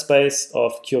z space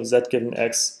of Q of z given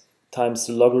x times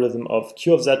the logarithm of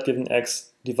Q of z given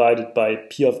x divided by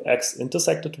P of x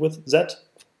intersected with z.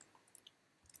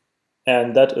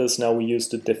 And that is, now we use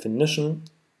the definition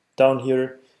down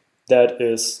here, that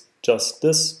is just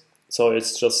this. So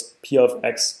it's just P of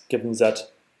x given z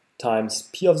times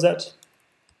P of z.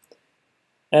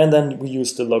 And then we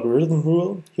use the logarithm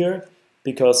rule here,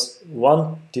 because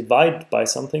 1 divided by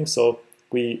something, so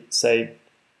we say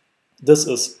this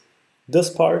is this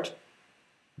part,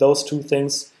 those two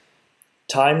things,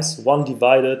 times 1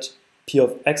 divided P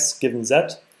of x given z,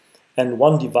 and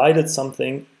 1 divided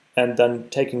something and then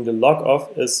taking the log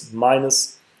of is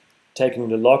minus taking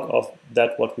the log of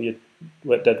that what we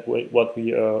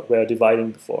were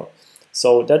dividing before.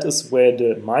 So that is where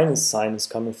the minus sign is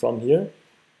coming from here.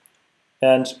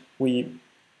 And we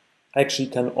actually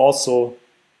can also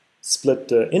split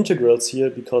the integrals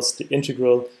here, because the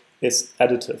integral is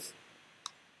additive.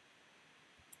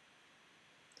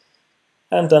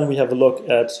 And then we have a look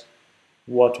at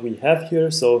what we have here.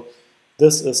 So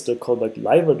this is the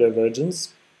Kolberg-Leiber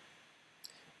divergence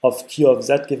of Q of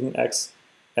Z given X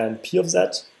and P of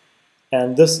Z.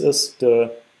 And this is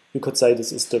the, you could say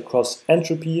this is the cross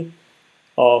entropy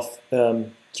of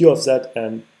Q of Z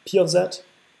and P of Z,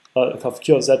 of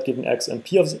Q of Z given X and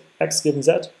P of X given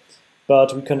Z.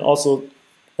 But we can also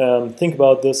think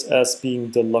about this as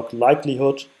being the log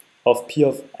likelihood of P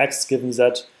of X given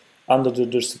Z under the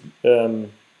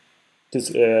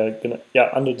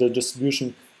under the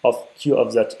distribution of Q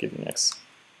of Z given X.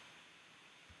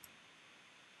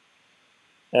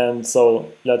 And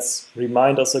so let's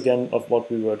remind us again of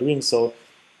what we were doing. So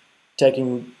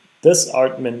taking this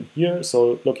argument here,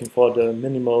 so looking for the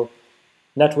minimal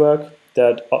network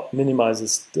that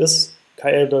minimizes this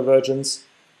KL divergence,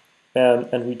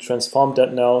 and we transform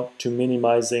that now to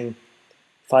minimizing,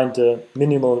 find the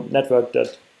minimal network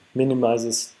that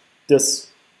minimizes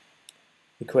this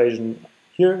equation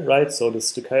here, right? So this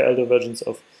is the KL divergence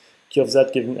of Q of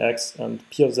Z given X and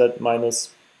P of Z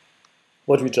minus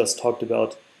what we just talked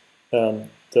about,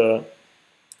 the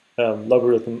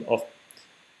logarithm of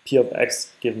P of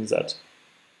X given Z.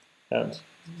 And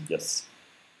yes.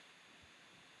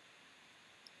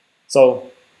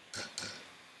 So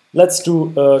let's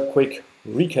do a quick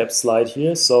recap slide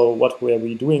here. So what were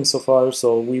we doing so far?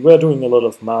 So we were doing a lot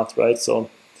of math, right? So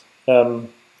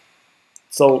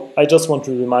so I just want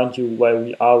to remind you where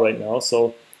we are right now.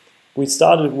 So we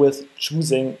started with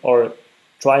choosing or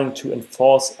trying to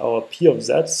enforce our P of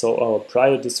Z, so our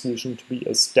prior distribution, to be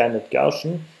a standard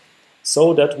Gaussian,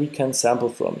 so that we can sample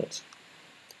from it.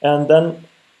 And then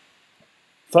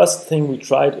first thing we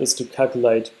tried is to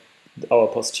calculate our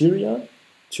posterior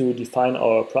to define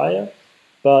our prior,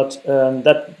 but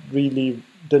that really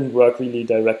didn't work really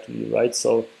directly, right?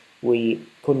 So we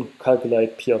couldn't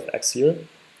calculate P of X here.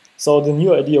 So the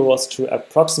new idea was to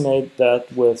approximate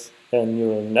that with a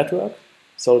neural network.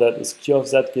 So that is Q of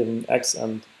Z given X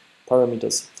and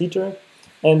parameters theta.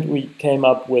 And we came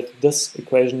up with this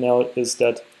equation now, is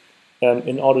that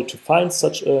in order to find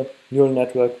such a neural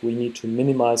network, we need to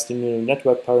minimize the neural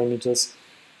network parameters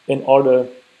in order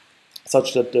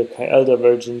such that the KL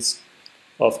divergence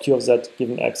of Q of Z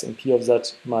given X and P of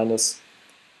Z minus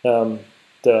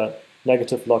the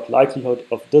negative log likelihood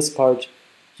of this part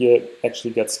here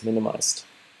actually gets minimized.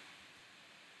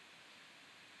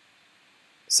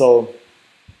 So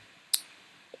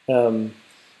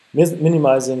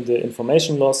minimizing the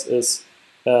information loss is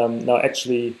now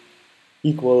actually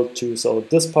equal to, so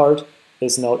this part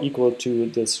is now equal to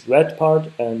this red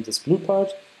part and this blue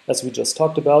part, as we just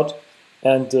talked about.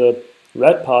 And the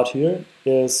red part here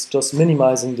is just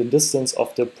minimizing the distance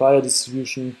of the prior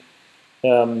distribution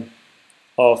and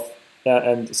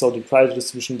so the prior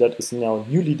distribution that is now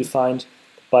newly defined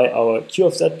by our Q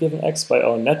of Z given X, by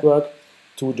our network,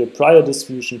 to the prior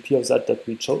distribution P of Z that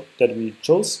we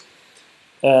chose.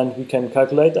 And we can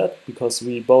calculate that because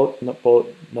we both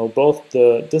know both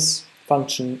this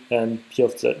function and P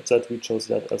of Z, we chose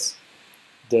that as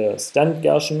the standard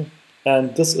Gaussian.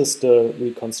 And this is the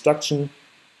reconstruction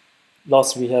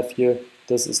loss we have here.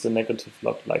 This is the negative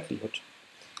log likelihood.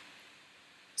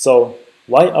 So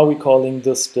why are we calling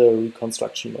this the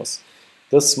reconstruction loss?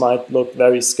 This might look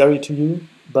very scary to you,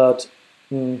 but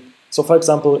so for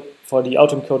example, for the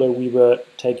autoencoder, we were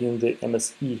taking the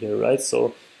MSE here, right?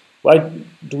 So why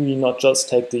do we not just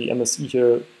take the MSE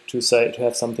here to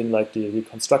have something like the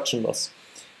reconstruction loss?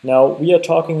 Now we are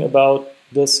talking about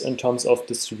this in terms of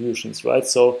distributions, right?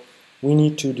 So we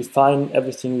need to define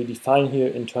everything we define here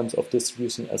in terms of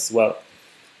distribution as well.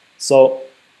 So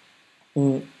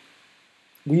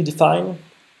we define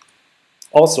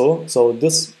also, so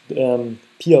this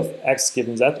P of X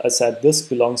given Z, I said this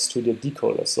belongs to the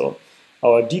decoder. So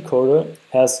our decoder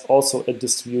has also a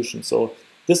distribution. So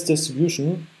this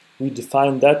distribution, we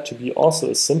define that to be also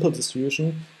a simple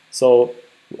distribution. So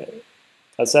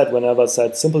I said, whenever I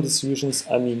said simple distributions,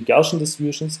 I mean Gaussian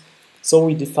distributions. So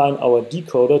we define our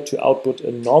decoder to output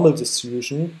a normal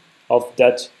distribution of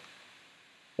that,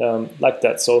 like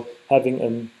that. So having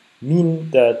a mean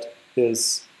that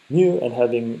is mu and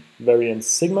having variance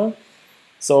sigma.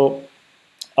 So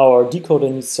our decoder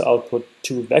needs to output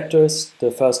two vectors.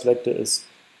 The first vector is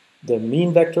the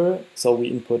mean vector. So we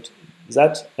input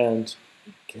Z and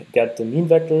get the mean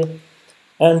vector.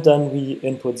 And then we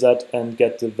input Z and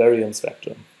get the variance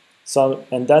vector. So,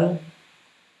 and then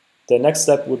the next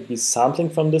step would be sampling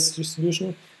from this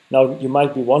distribution. Now you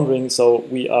might be wondering, so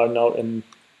we are now in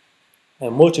a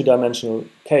multidimensional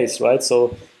case, right?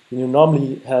 So you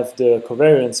normally have the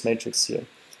covariance matrix here.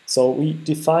 So we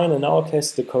define in our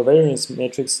case the covariance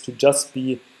matrix to just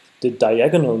be the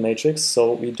diagonal matrix,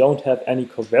 so we don't have any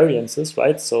covariances,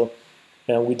 right? So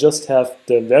we just have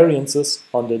the variances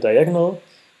on the diagonal,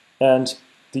 and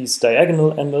these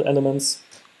diagonal elements,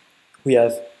 we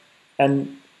have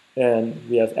n, and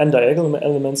we have n diagonal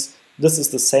elements. This is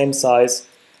the same size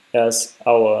as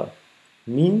our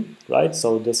mean, right?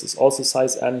 So this is also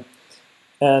size n,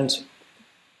 and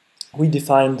we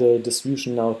define the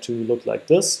distribution now to look like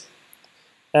this,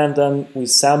 and then we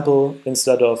sample,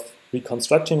 instead of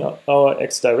reconstructing our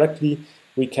x directly,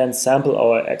 we can sample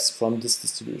our x from this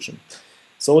distribution.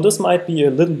 So this might be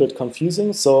a little bit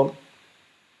confusing. So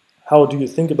how do you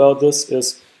think about this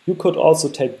is, you could also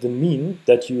take the mean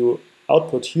that you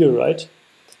output here, right?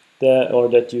 Or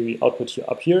that you output here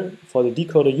up here for the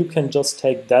decoder. You can just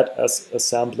take that as a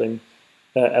sampling,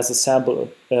 as a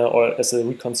sample or as a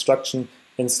reconstruction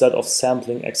instead of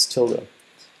sampling x tilde.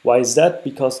 Why is that?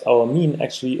 Because our mean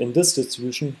actually in this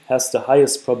distribution has the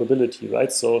highest probability,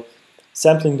 right? So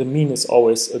sampling the mean is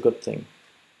always a good thing.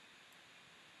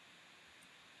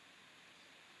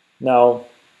 Now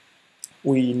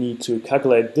we need to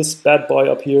calculate this bad boy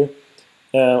up here.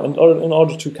 In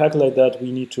order to calculate that,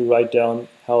 we need to write down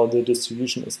how the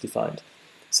distribution is defined.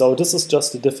 So this is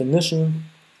just a definition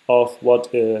of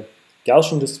what a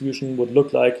Gaussian distribution would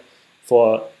look like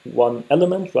for one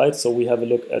element, right? So we have a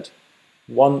look at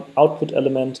one output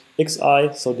element, xi,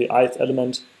 so the ith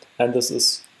element, and this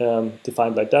is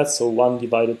defined like that. So 1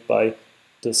 divided by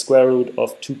the square root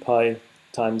of 2 pi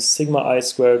times sigma I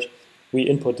squared. We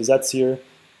input the z's here,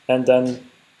 and then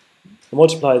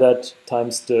multiply that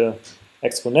times the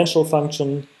exponential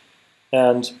function,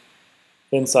 and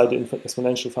inside the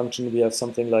exponential function we have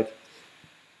something like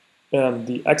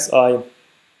the xi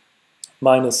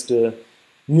minus the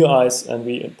mu i's, and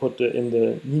we put in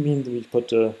the mean, we put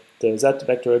the z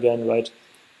vector again, right?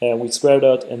 We square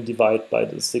that and divide by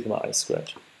the sigma I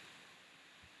squared.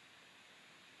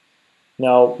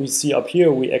 Now we see up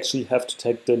here we actually have to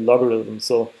take the logarithm.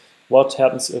 So what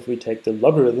happens if we take the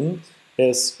logarithm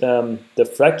is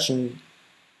the fraction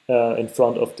in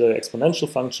front of the exponential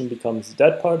function becomes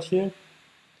that part here.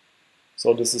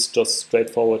 So this is just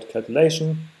straightforward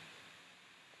calculation.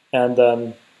 And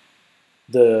then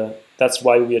that's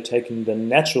why we are taking the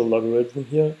natural logarithm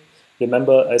here.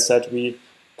 Remember, I said we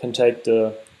can take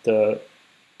the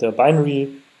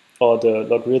binary or the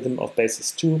logarithm of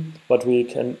basis 2, but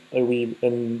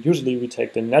usually we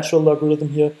take the natural logarithm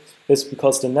here, is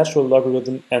because the natural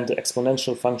logarithm and the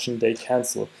exponential function, they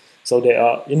cancel. So they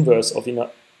are inverse of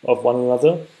one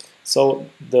another. So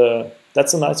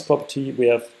that's a nice property. We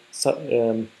have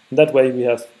that way we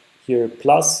have here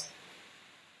plus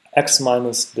x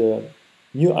minus the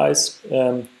mu I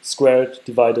squared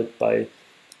divided by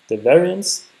the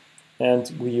variance,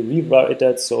 and we rewrite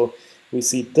that. So we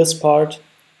see this part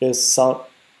is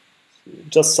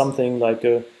just something like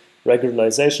a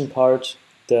regularization part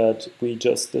that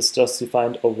is just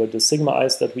defined over the sigma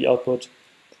i's that we output,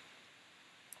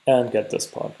 and get this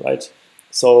part, right?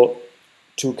 So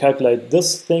to calculate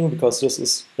this thing, because this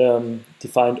is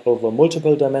defined over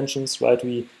multiple dimensions, right,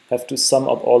 we have to sum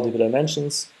up all the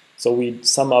dimensions. So we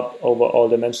sum up over all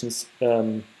dimensions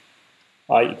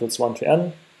I equals 1 to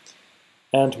n,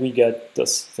 and we get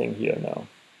this thing here now.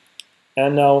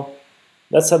 And now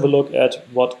let's have a look at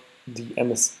what the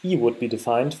MSE would be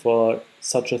defined for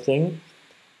such a thing.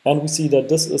 And we see that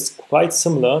this is quite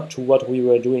similar to what we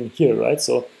were doing here, right?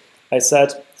 So I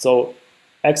said, so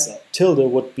x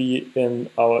tilde would be in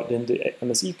the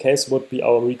MSE case would be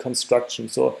our reconstruction.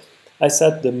 So I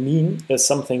said the mean is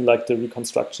something like the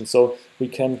reconstruction. So we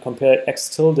can compare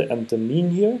x tilde and the mean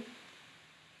here.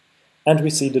 And we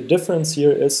see the difference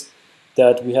here is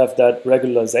that we have that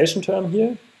regularization term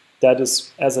here. That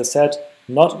is, as I said,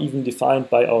 not even defined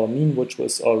by our mean, which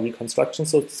was our reconstruction,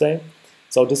 so to say.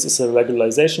 So this is a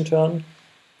regularization term.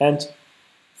 And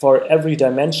for every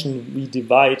dimension, we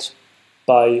divide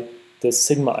by the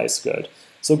sigma I squared.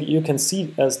 So you can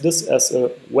see this as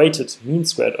a weighted mean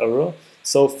squared error.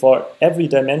 So for every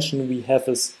dimension, we have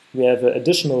an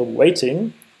additional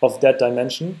weighting of that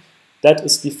dimension that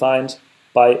is defined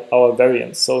by our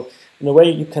variance. So in a way,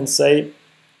 you can say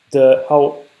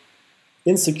how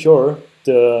insecure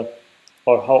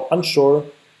or how unsure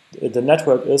the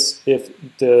network is if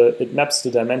it maps the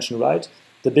dimension right,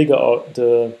 the bigger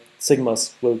the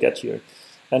sigmas will get here.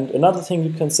 And another thing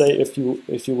you can say, if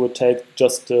you would take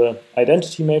just the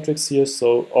identity matrix here,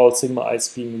 so all sigma i's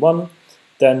being 1,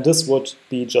 then this would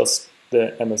be just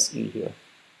the MSE here.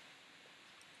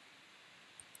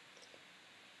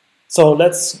 So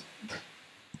let's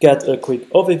get a quick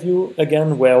overview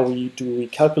again, where we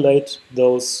calculate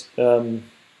those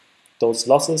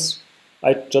losses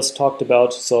I just talked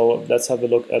about. So let's have a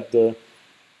look at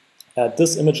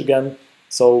this image again.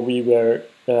 So we were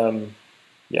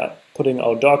putting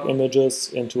our dog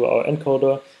images into our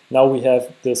encoder. Now we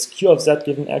have this q of z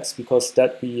given x because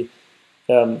that we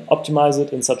optimize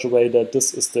it in such a way that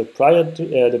this is the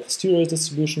posterior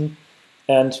distribution.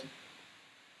 And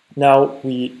now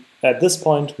at this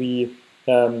point we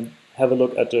have a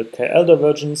look at the KL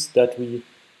divergence that we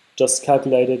just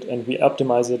calculated, and we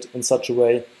optimize it in such a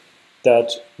way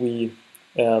that we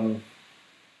optimize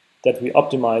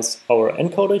our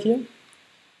encoder here.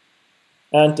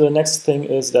 And the next thing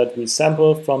is that we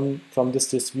sample from this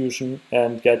distribution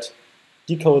and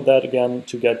decode that again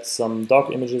to get some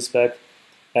dog images back.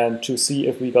 And to see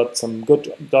if we got some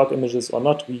good dog images or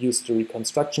not, we use the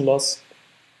reconstruction loss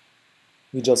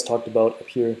we just talked about up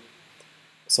here,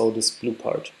 so this blue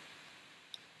part.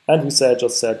 And we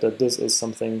just said that this is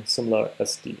something similar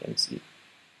as DMC.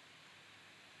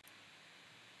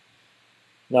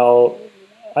 Now,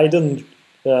 I didn't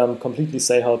completely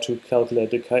say how to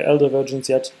calculate the KL divergence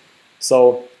yet.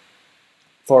 So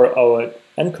for our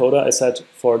encoder, I said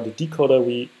for the decoder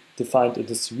we defined a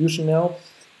distribution now.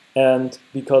 And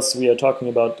because we are talking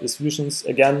about distributions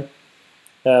again,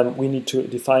 we need to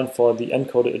define for the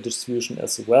encoder a distribution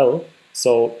as well.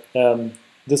 So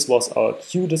this was our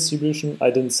Q distribution. I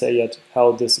didn't say yet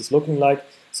how this is looking like.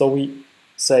 So we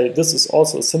say this is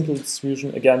also a simple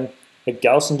distribution, again, a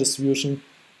Gaussian distribution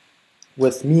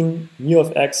with mean mu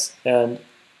of x, and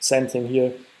same thing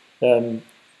here,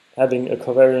 having a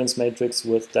covariance matrix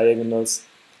with diagonals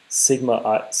sigma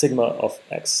of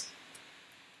x.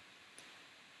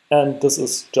 And this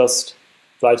is just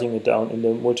writing it down in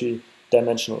the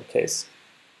multi-dimensional case,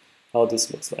 how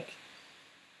this looks like.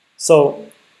 So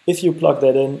if you plug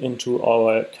that into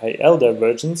our KL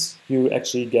divergence, you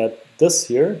actually get this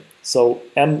here. So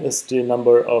m is the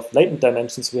number of latent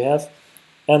dimensions we have,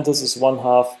 and this is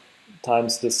 1/2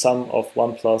 times the sum of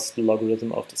 1 plus the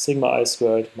logarithm of the sigma I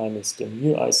squared minus the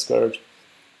mu I squared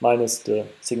minus the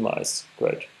sigma I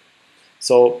squared.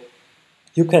 So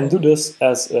you can do this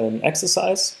as an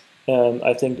exercise, and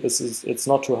I think it's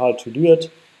not too hard to do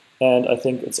it. And I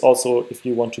think it's also, if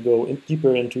you want to go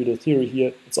deeper into the theory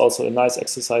here, it's also a nice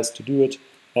exercise to do it,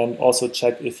 and also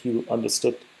check if you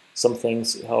understood some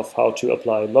things of how to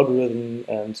apply logarithm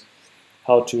and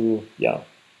how to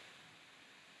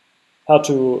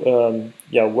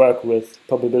work with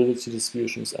probability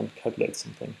distributions and calculate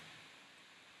something.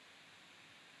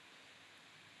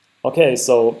 Okay,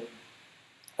 so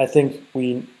I think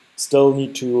we still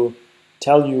need to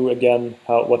tell you again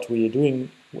what we are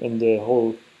doing in the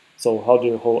whole, how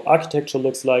the whole architecture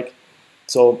looks like.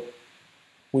 So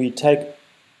we take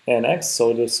NX,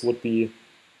 so this would be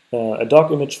a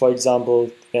dog image, for example,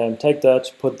 and take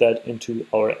that, put that into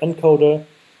our encoder.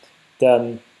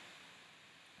 Then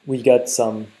we get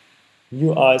some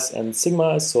mu i's and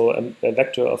sigma i's, so a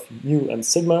vector of mu and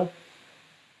sigma.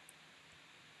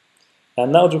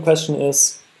 And now the question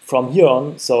is, from here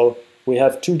on, so we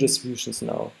have two distributions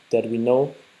now that we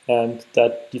know and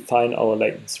that define our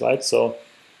latents, right? So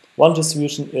one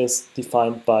distribution is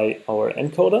defined by our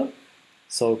encoder,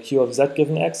 so q of z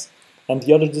given x, and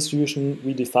the other distribution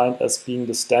we defined as being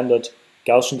the standard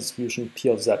Gaussian distribution p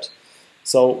of z.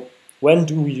 So when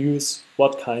do we use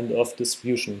what kind of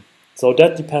distribution? So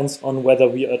that depends on whether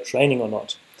we are training or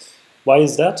not. Why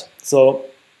is that? So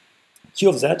q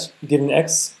of z given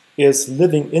x is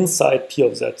living inside p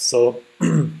of z. So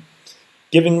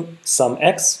giving some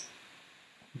x,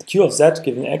 the q of z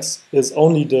given x is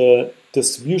only the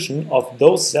distribution of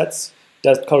those z's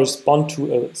that correspond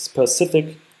to a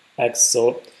specific x.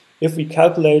 So if we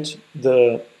calculate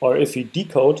or if we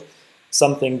decode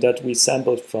something that we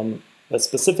sampled from a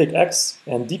specific x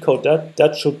and decode that,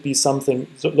 that should be something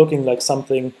looking like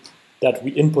something that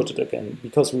we inputted again,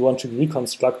 because we want to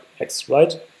reconstruct x,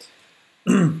 right?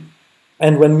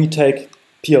 And when we take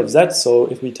p of z, so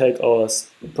if we take our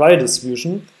prior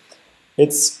distribution,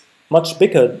 it's much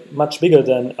bigger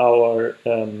than our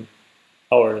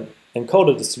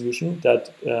encoder distribution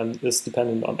that is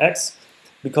dependent on x,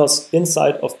 because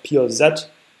inside of p of z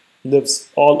lives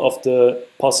all of the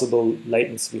possible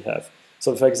latents we have.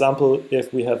 So for example,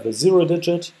 if we have a 0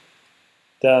 digit,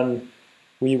 then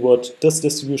this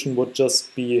distribution would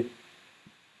just be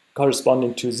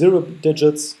corresponding to 0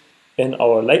 digits in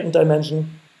our latent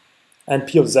dimension, and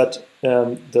p of z,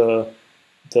 the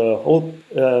whole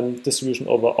distribution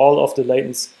over all of the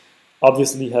latents,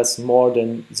 obviously has more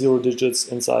than 0 digits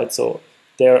inside, so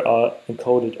there are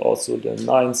encoded also the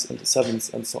 9s and the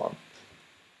 7s and so on.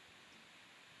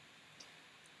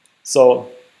 So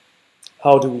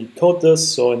how do we code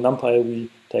this? So in NumPy we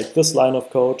take this line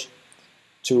of code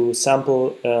to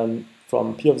sample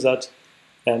from p of z,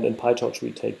 and in PyTorch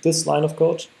we take this line of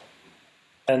code.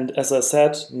 And as I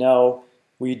said, now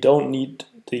We don't need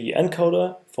the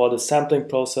encoder. For the sampling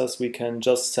process, we can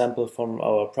just sample from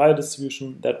our prior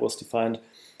distribution that was defined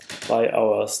by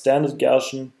our standard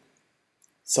Gaussian.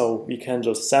 So we can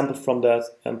just sample from that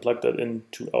and plug that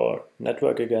into our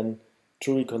network again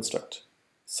to reconstruct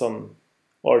some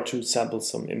or to sample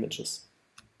some images.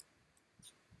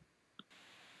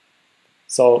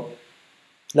 So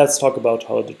let's talk about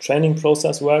how the training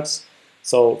process works.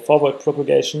 So forward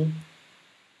propagation.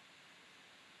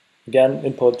 Again,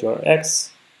 input your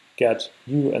x, get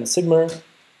u and sigma,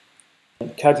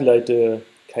 and calculate the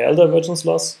KL divergence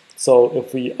loss. So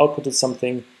if we outputted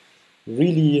something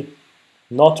really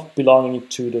not belonging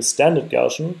to the standard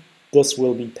Gaussian, this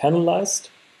will be penalized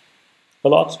a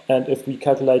lot. And if we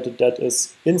calculated that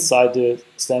is inside the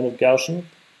standard Gaussian,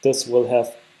 this will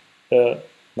have a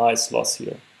nice loss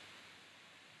here.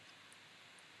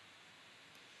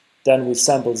 Then we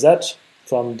sample z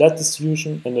from that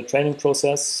distribution in the training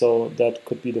process, so that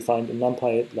could be defined in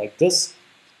NumPy like this.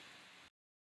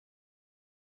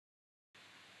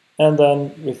 And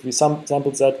then if we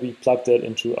sample z, we plug that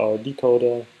into our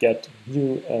decoder, get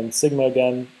u and sigma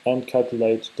again, and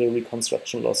calculate the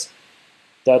reconstruction loss.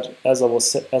 That, as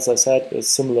I said, is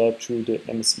similar to the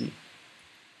MSE.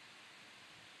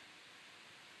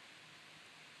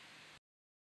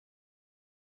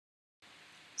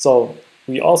 So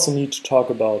we also need to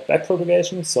talk about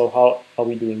backpropagation. So how are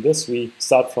we doing this? We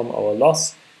start from our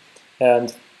loss,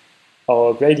 and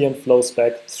our gradient flows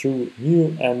back through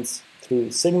mu and through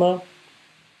sigma,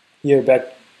 here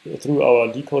back through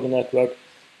our decoder network,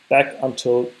 back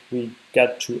until we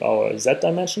get to our z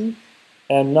dimension.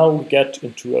 And now we get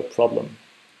into a problem.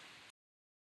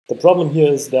 The problem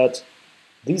here is that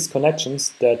these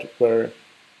connections that were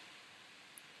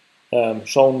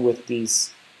shown with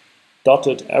these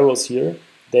dotted arrows here,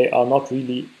 they are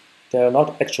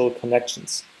not actual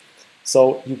connections.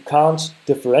 So you can't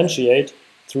differentiate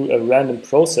through a random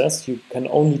process, you can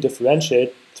only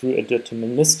differentiate through a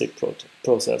deterministic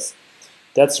process.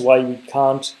 That's why we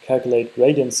can't calculate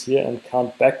gradients here and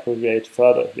can't backpropagate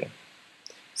further here.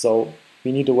 So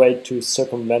we need a way to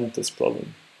circumvent this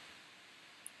problem.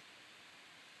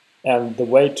 And the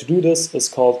way to do this is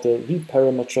called the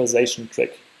reparametrization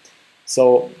trick.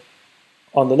 So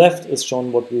on the left is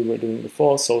shown what we were doing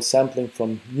before, so sampling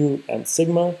from mu and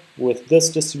sigma with this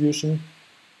distribution.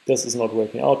 This is not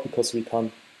working out because we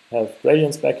can't have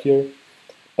gradients back here.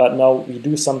 But now we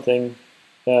do something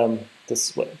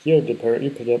this way here, the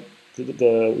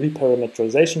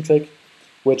reparametrization trick,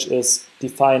 which is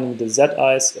defining the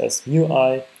zi's as mu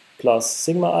I plus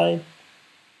sigma I,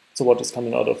 so what is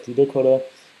coming out of the decoder,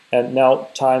 and now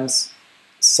times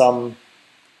some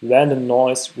random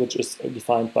noise which is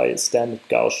defined by a standard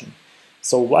Gaussian.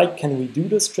 So why can we do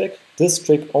this trick? This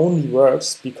trick only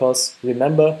works because,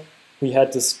 remember, we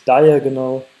had this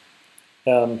diagonal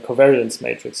covariance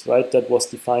matrix, right, that was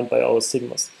defined by our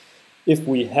sigmas. If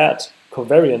we had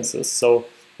covariances, so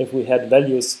if we had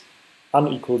values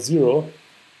unequal 0,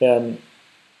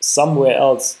 somewhere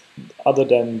else other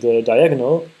than the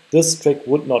diagonal, this trick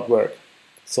would not work.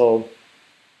 So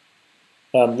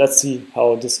let's see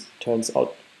how this turns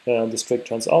out. This trick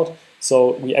turns out.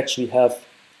 So we actually have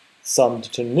some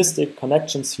deterministic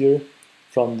connections here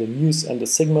from the mu's and the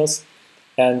sigmas,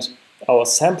 and our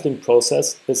sampling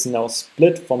process is now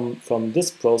split from this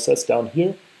process down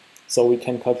here, so we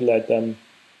can calculate them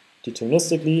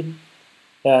deterministically,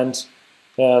 and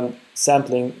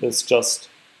sampling is just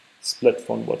split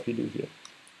from what we do here.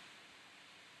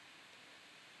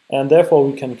 And therefore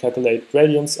we can calculate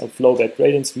gradients and flowback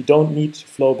gradients. We don't need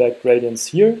flowback gradients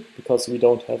here because we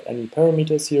don't have any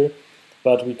parameters here,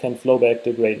 but we can flowback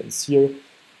the gradients here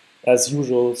as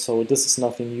usual, so this is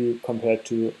nothing new compared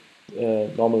to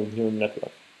normal neural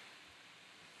network.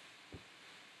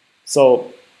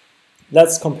 So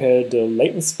let's compare the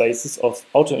latent spaces of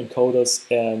autoencoders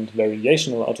and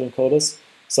variational autoencoders.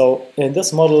 So in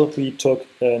this model we took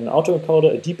an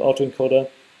autoencoder, a deep autoencoder,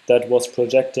 that was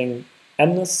projecting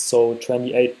mness, so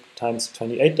 28 times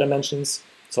 28 dimensions.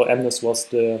 So mness was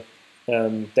the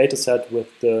data set with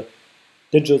the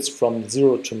digits from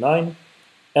 0 to 9.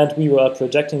 And we were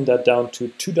projecting that down to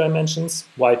 2 dimensions.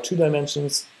 Why 2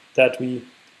 dimensions? That we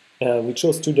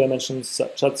chose 2 dimensions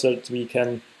such that we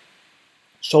can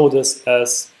show this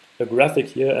as a graphic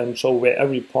here and show where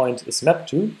every point is mapped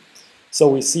to. So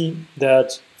we see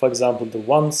that, for example, the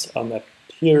 1s are mapped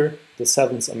here, the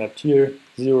 7s are mapped here,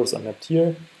 0s are mapped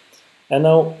here. And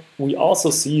now we also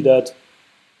see that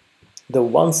the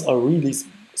 1s are really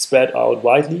spread out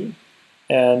widely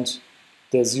and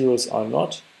the 0s are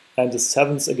not, and the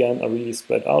 7s again are really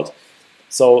spread out.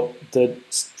 So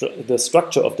the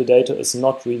structure of the data is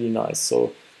not really nice.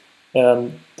 So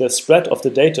the spread of the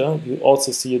data, you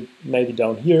also see it maybe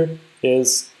down here,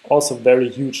 is also very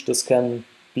huge. This can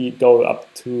go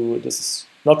up to, this is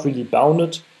not really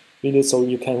bounded, really, so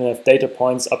you can have data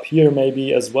points up here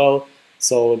maybe as well.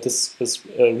 So this is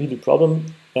a really problem.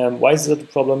 Why is it a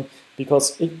problem?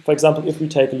 Because, for example, if we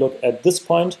take a look at this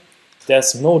point,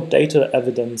 there's no data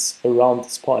evidence around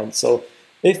this point. So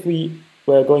if we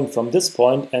were going from this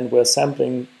point and we're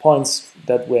sampling points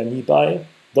that were nearby,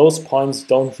 those points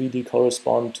don't really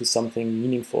correspond to something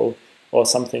meaningful or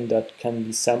something that can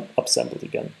be upsampled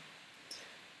again.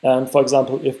 And for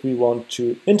example, if we want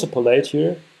to interpolate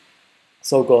here,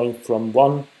 so going from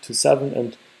 1 to 7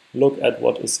 and look at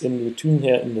what is in between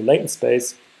here in the latent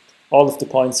space, all of the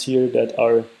points here that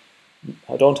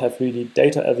don't have really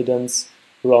data evidence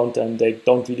around them, they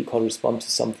don't really correspond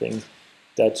to something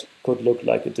that could look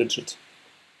like a digit.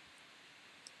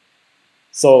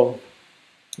 So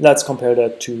let's compare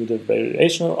that to the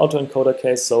variational autoencoder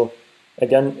case. So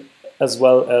again, as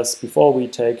well as before, we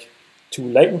take two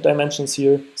latent dimensions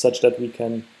here such that we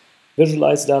can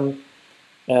visualize them.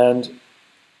 And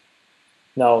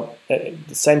now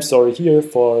the same story here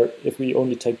for if we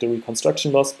only take the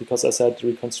reconstruction loss, because I said the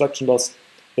reconstruction loss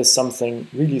is something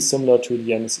really similar to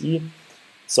the MSE.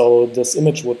 So this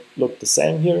image would look the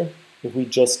same here if we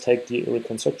just take the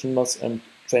reconstruction loss and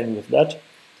train with that.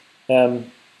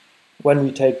 When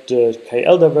we take the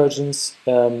KL divergence,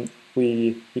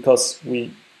 because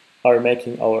we are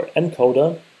making our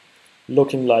encoder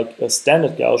looking like a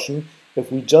standard Gaussian,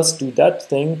 if we just do that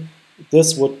thing,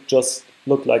 this would just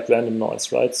look like random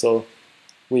noise, right? So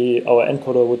our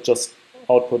encoder would just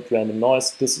output random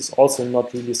noise. This is also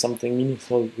not really something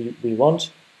meaningful we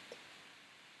want.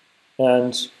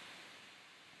 And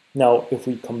now if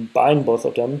we combine both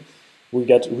of them, we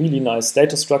get a really nice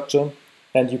data structure.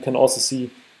 And you can also see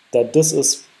that this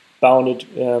is bounded.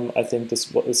 I think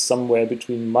this is somewhere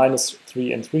between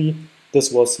 -3 and 3.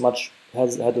 This was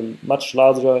had a much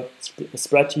larger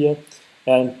spread here.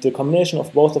 And the combination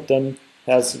of both of them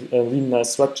has a really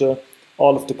nice structure.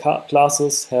 All of the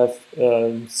classes have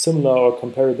similar or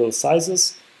comparable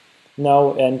sizes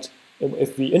now, and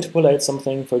if we interpolate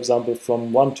something, for example,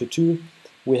 from 1 to 2,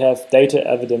 we have data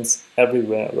evidence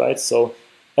everywhere, right? So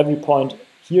every point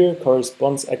here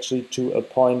corresponds actually to a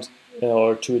point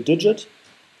or to a digit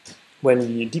when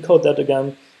we decode that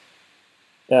again.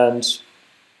 And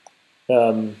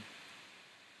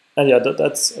yeah,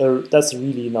 that's a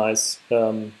really nice,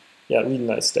 really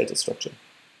nice data structure.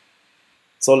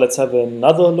 So let's have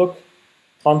another look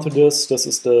onto this. This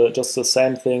is just the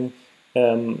same thing,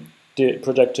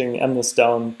 projecting MNIST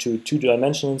down to 2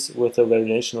 dimensions with a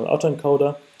variational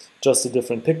autoencoder, just a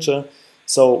different picture.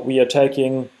 So we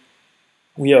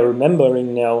are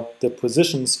remembering now the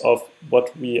positions of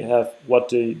what we have, what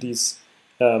these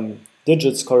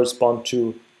digits correspond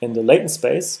to in the latent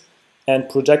space, and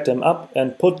project them up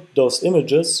and put those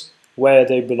images where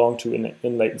they belong to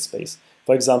in latent space.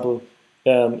 For example,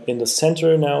 in the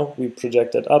center now, we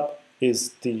project that up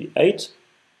is the 8,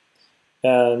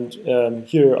 and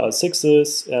here are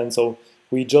 6s, and so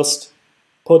we just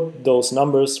put those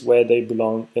numbers where they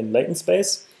belong in latent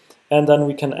space, and then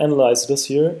we can analyze this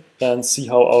here and see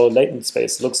how our latent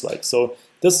space looks like. So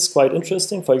this is quite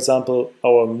interesting. For example,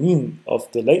 our mean of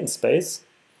the latent space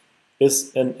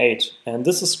is an 8, and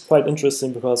this is quite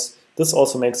interesting because this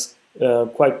also makes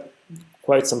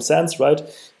quite some sense, right?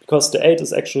 Because the 8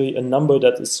 is actually a number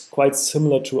that is quite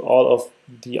similar to all of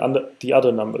the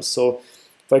other numbers. So,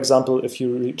 for example, if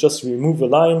you just remove a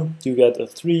line, you get a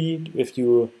 3. If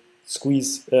you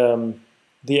squeeze the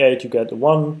 8, you get a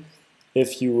 1.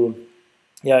 If you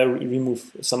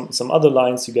remove some other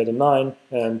lines, you get a 9,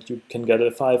 and you can get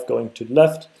a 5 going to the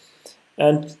left.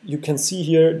 And you can see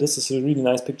here, this is a really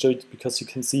nice picture because you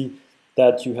can see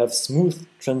that you have smooth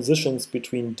transitions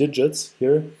between digits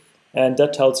here, and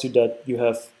that tells you that you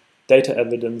have data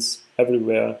evidence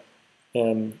everywhere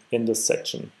in this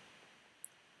section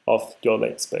of your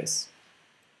latent space.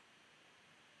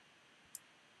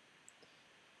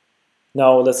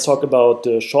 Now let's talk about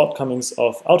the shortcomings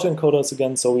of autoencoders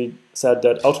again. So we said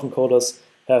that autoencoders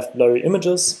have blurry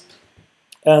images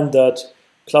and that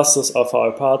clusters are far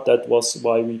apart. That was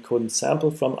why we couldn't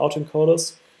sample from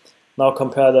autoencoders. Now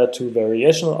compare that to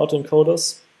variational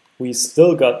autoencoders. We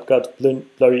still got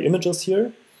blurry images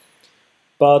here,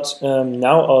 but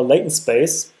now our latent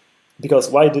space, because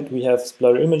why did we have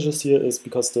blurry images here is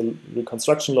because the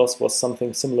reconstruction loss was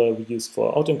something similar we used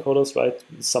for autoencoders, right?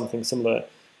 Something similar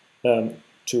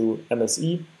to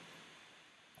MSE.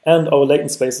 And our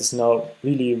latent space is now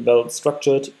really well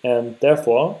structured, and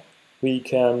therefore we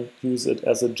can use it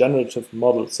as a generative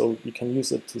model, so we can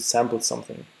use it to sample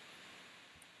something.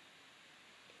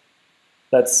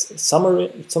 let's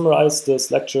summarize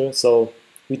this lecture. So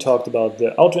we talked about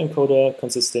the autoencoder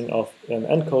consisting of an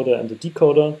encoder and a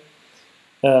decoder.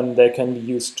 They can be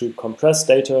used to compress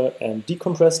data and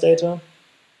decompress data.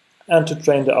 And to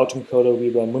train the autoencoder,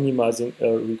 we were minimizing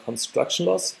a reconstruction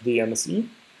loss, the MSE.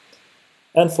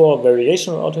 And for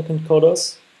variational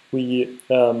autoencoders, we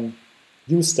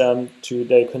use them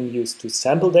they can be used to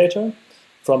sample data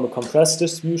from a compressed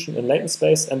distribution in latent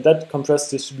space, and that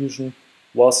compressed distribution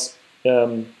was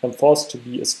enforced to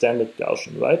be a standard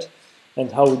Gaussian, right?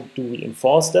 And how do we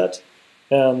enforce that?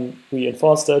 We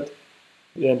enforce that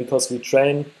because we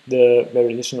train the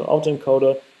variational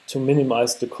autoencoder to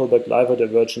minimize the Kullback-Leibler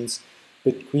divergence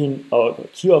between our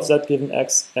Q of z given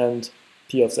x and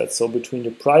P of z, so between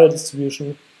the prior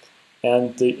distribution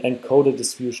and the encoded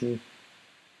distribution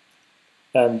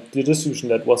and the distribution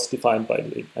that was defined by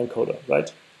the encoder,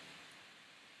 right?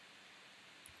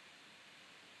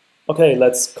 Okay,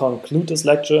 let's conclude this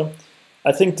lecture.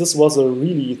 I think this was a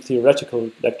really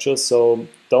theoretical lecture, so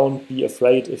don't be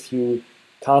afraid if you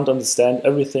can't understand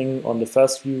everything on the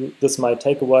first view. This might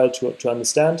take a while to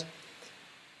understand,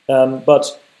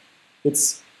 but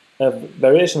it's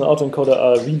variational autoencoder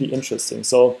are really interesting.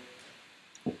 So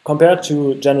compared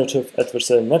to generative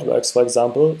adversarial networks, for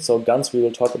example, so GANs, we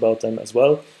will talk about them as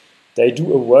well, they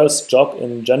do a worse job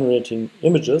in generating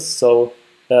images. So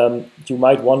you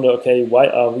might wonder, okay, why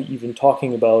are we even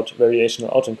talking about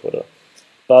variational autoencoder?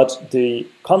 But the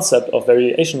concept of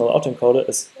variational autoencoder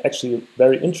is actually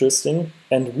very interesting,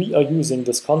 and we are using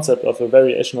this concept of a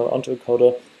variational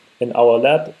autoencoder in our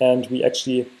lab, and we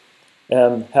actually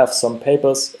have some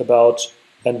papers about,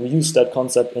 and we use that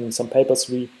concept in some papers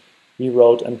we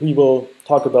wrote, and we will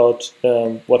talk about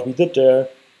what we did there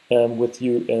with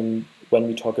you when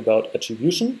we talk about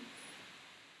attribution.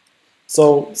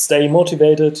 So stay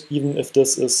motivated, even if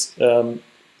this is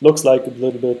looks like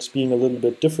being a little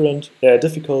bit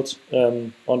difficult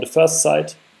on the first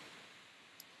sight.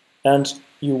 And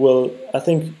you will, I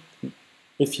think,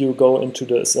 if you go into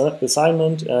the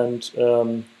assignment and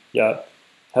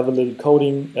have a little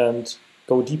coding and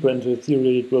go deeper into the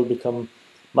theory, it will become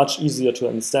much easier to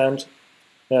understand.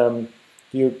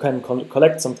 You can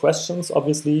collect some questions,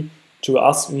 obviously, to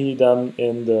ask me them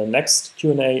in the next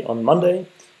Q&A on Monday.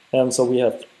 So we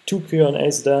have 2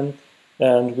 Q&As then,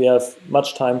 and we have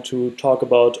much time to talk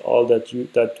about all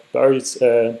that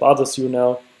bothers you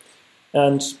now.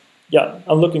 And yeah,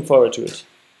 I'm looking forward to it.